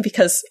professionally,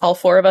 because all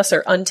four of us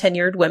are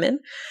untenured women,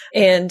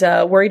 and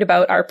worried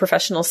about our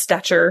professional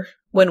stature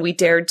when we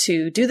dared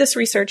to do this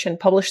research and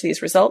publish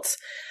these results.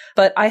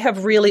 But I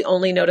have really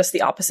only noticed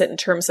the opposite in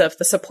terms of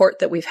the support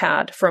that we've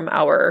had from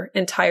our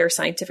entire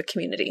scientific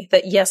community.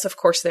 That yes, of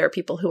course, there are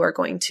people who are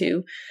going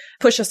to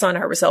push us on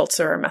our results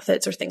or our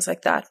methods or things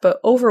like that. But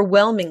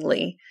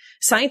overwhelmingly,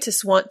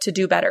 scientists want to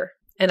do better.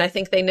 And I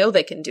think they know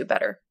they can do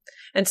better.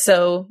 And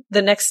so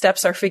the next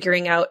steps are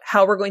figuring out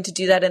how we're going to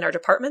do that in our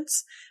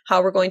departments,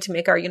 how we're going to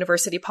make our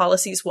university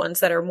policies ones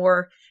that are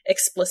more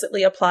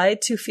explicitly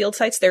applied to field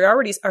sites. They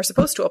already are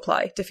supposed to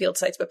apply to field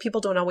sites, but people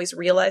don't always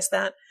realize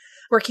that.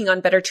 Working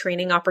on better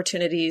training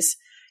opportunities,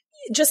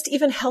 just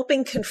even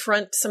helping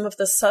confront some of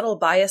the subtle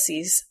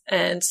biases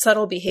and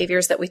subtle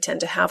behaviors that we tend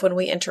to have when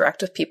we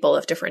interact with people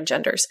of different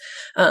genders.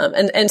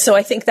 And so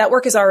I think that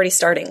work is already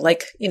starting,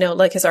 like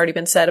has already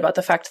been said about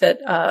the fact that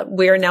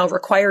we are now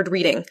required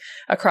reading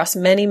across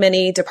many,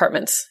 many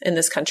departments in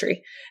this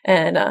country.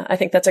 And I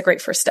think that's a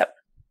great first step.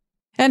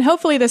 And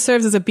hopefully this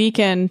serves as a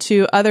beacon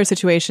to other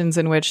situations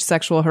in which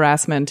sexual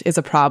harassment is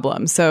a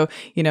problem. So,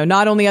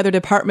 not only other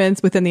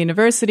departments within the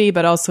university,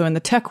 but also in the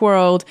tech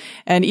world,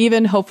 and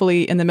even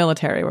hopefully in the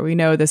military, where we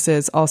know this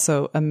is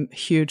also a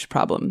huge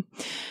problem.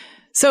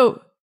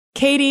 So,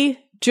 Katie,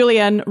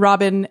 Julianne,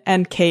 Robin,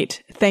 and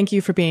Kate, thank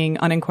you for being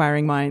on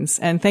Inquiring Minds,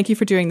 and thank you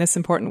for doing this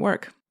important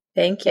work.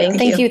 Thank you.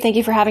 Thank you. Thank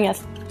you for having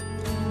us.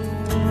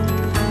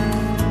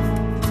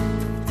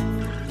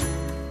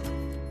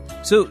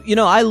 So,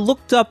 I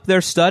looked up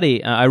their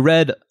study. I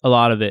read a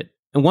lot of it.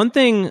 And one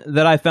thing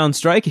that I found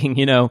striking,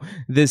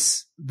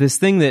 this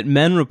thing that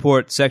men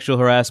report sexual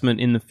harassment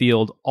in the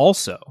field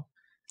also,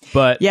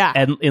 but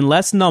in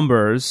less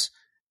numbers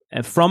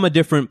and from a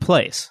different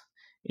place.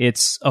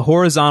 It's a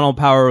horizontal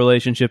power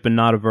relationship and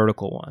not a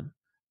vertical one.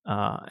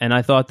 And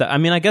I thought that,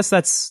 I guess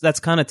that's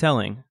kind of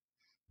telling.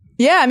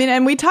 Yeah,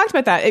 and we talked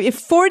about that.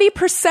 If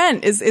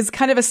 40% is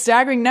kind of a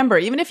staggering number,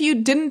 even if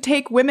you didn't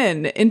take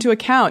women into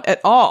account at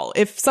all.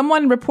 If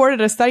someone reported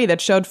a study that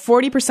showed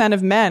 40%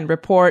 of men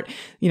report,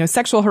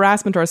 sexual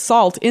harassment or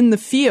assault in the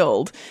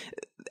field,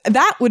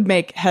 that would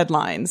make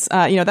headlines.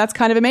 That's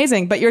kind of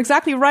amazing. But you're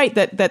exactly right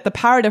that the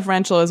power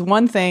differential is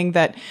one thing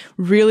that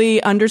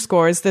really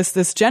underscores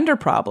this gender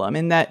problem,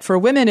 in that for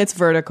women it's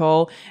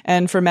vertical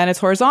and for men it's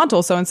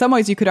horizontal. So in some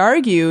ways you could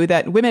argue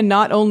that women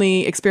not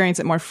only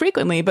experience it more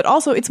frequently, but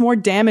also it's more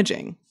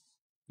damaging.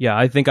 Yeah,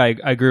 I think I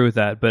agree with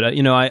that. But,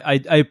 I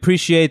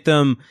appreciate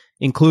them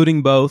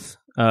including both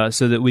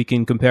so that we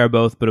can compare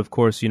both. But of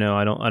course, I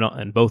don't,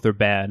 and both are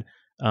bad.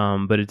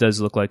 But it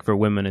does look like for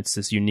women it's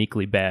this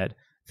uniquely bad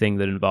thing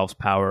that involves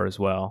power as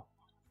well.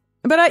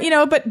 But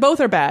but both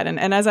are bad,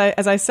 and as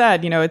I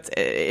said,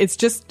 it's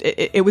just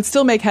it would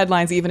still make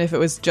headlines even if it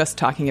was just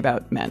talking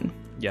about men.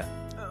 Yeah.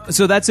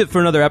 So that's it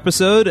for another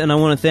episode, and I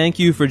want to thank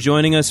you for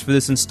joining us for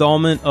this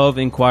installment of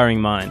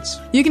Inquiring Minds.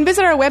 You can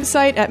visit our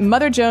website at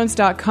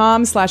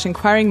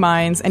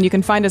motherjones.com/inquiringminds, and you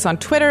can find us on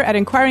Twitter at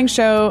Inquiring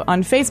Show,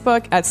 on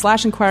Facebook at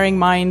 /Inquiring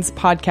Minds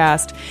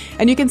Podcast,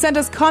 and you can send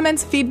us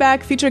comments,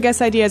 feedback, future guest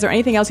ideas, or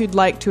anything else you'd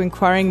like to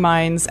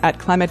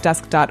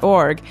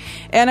inquiringminds@climatedesk.org.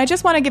 And I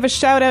just want to give a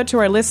shout out to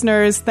our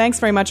listeners.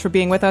 Thanks very much for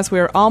being with us.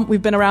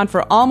 We've been around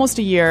for almost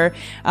a year,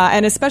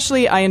 and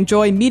especially I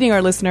enjoy meeting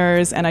our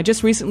listeners, and I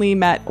just recently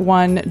met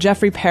one,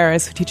 Jeffrey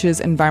Paris, who teaches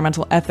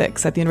environmental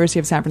ethics at the University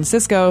of San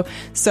Francisco.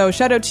 So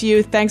shout out to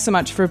you. Thanks so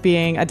much for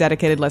being a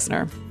dedicated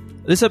listener.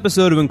 This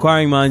episode of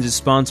Inquiring Minds is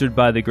sponsored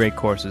by The Great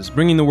Courses,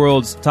 bringing the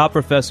world's top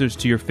professors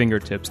to your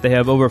fingertips. They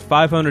have over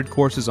 500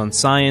 courses on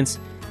science,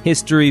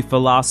 history,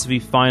 philosophy,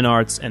 fine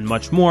arts, and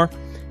much more.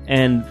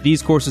 And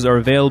these courses are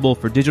available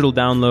for digital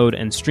download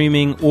and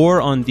streaming, or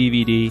on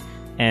DVD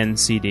and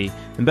CD.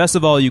 And best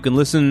of all, you can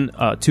listen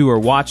to or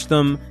watch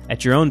them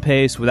at your own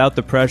pace without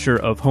the pressure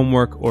of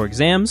homework or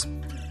exams.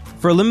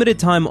 For a limited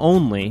time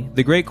only,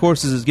 The Great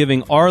Courses is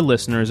giving our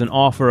listeners an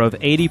offer of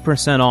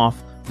 80% off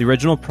the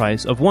original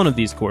price of one of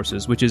these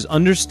courses, which is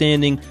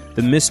Understanding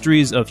the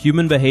Mysteries of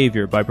Human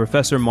Behavior by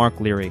Professor Mark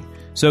Leary.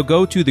 So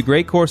go to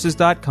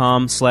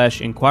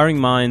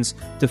thegreatcourses.com/inquiringminds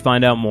to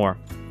find out more.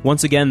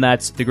 Once again,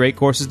 that's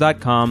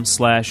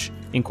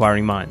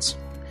thegreatcourses.com/inquiringminds.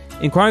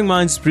 Inquiring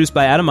Minds is produced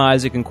by Adam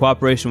Isaac in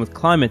cooperation with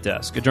Climate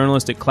Desk, a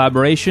journalistic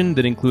collaboration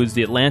that includes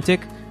The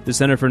Atlantic, the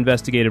Center for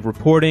Investigative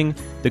Reporting,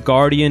 The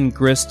Guardian,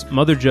 Grist,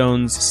 Mother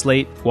Jones,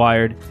 Slate,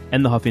 Wired,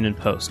 and The Huffington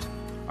Post.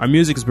 Our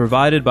music is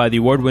provided by the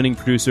award-winning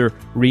producer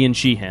Rian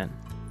Sheehan.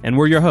 And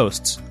we're your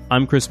hosts.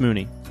 I'm Chris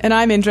Mooney. And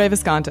I'm Indre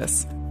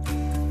Viscontis.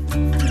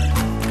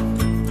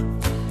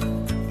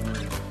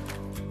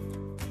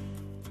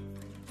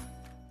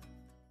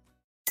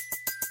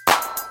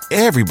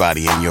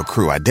 Everybody in your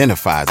crew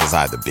identifies as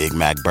either Big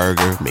Mac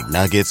Burger,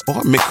 McNuggets,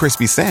 or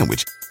McCrispy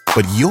Sandwich.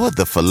 But you're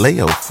the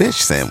Filet-O-Fish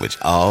Sandwich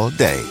all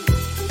day.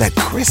 That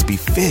crispy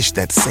fish,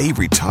 that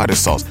savory tartar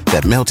sauce,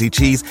 that melty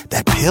cheese,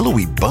 that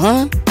pillowy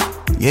bun.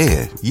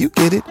 Yeah, you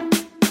get it.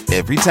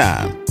 Every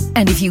time.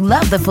 And if you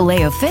love the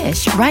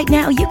Filet-O-Fish, right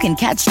now you can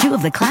catch two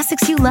of the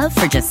classics you love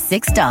for just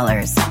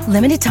 $6.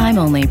 Limited time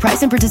only.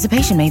 Price and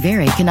participation may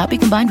vary. Cannot be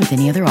combined with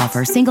any other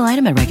offer. Single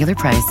item at regular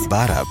price.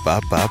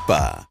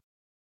 Ba-da-ba-ba-ba.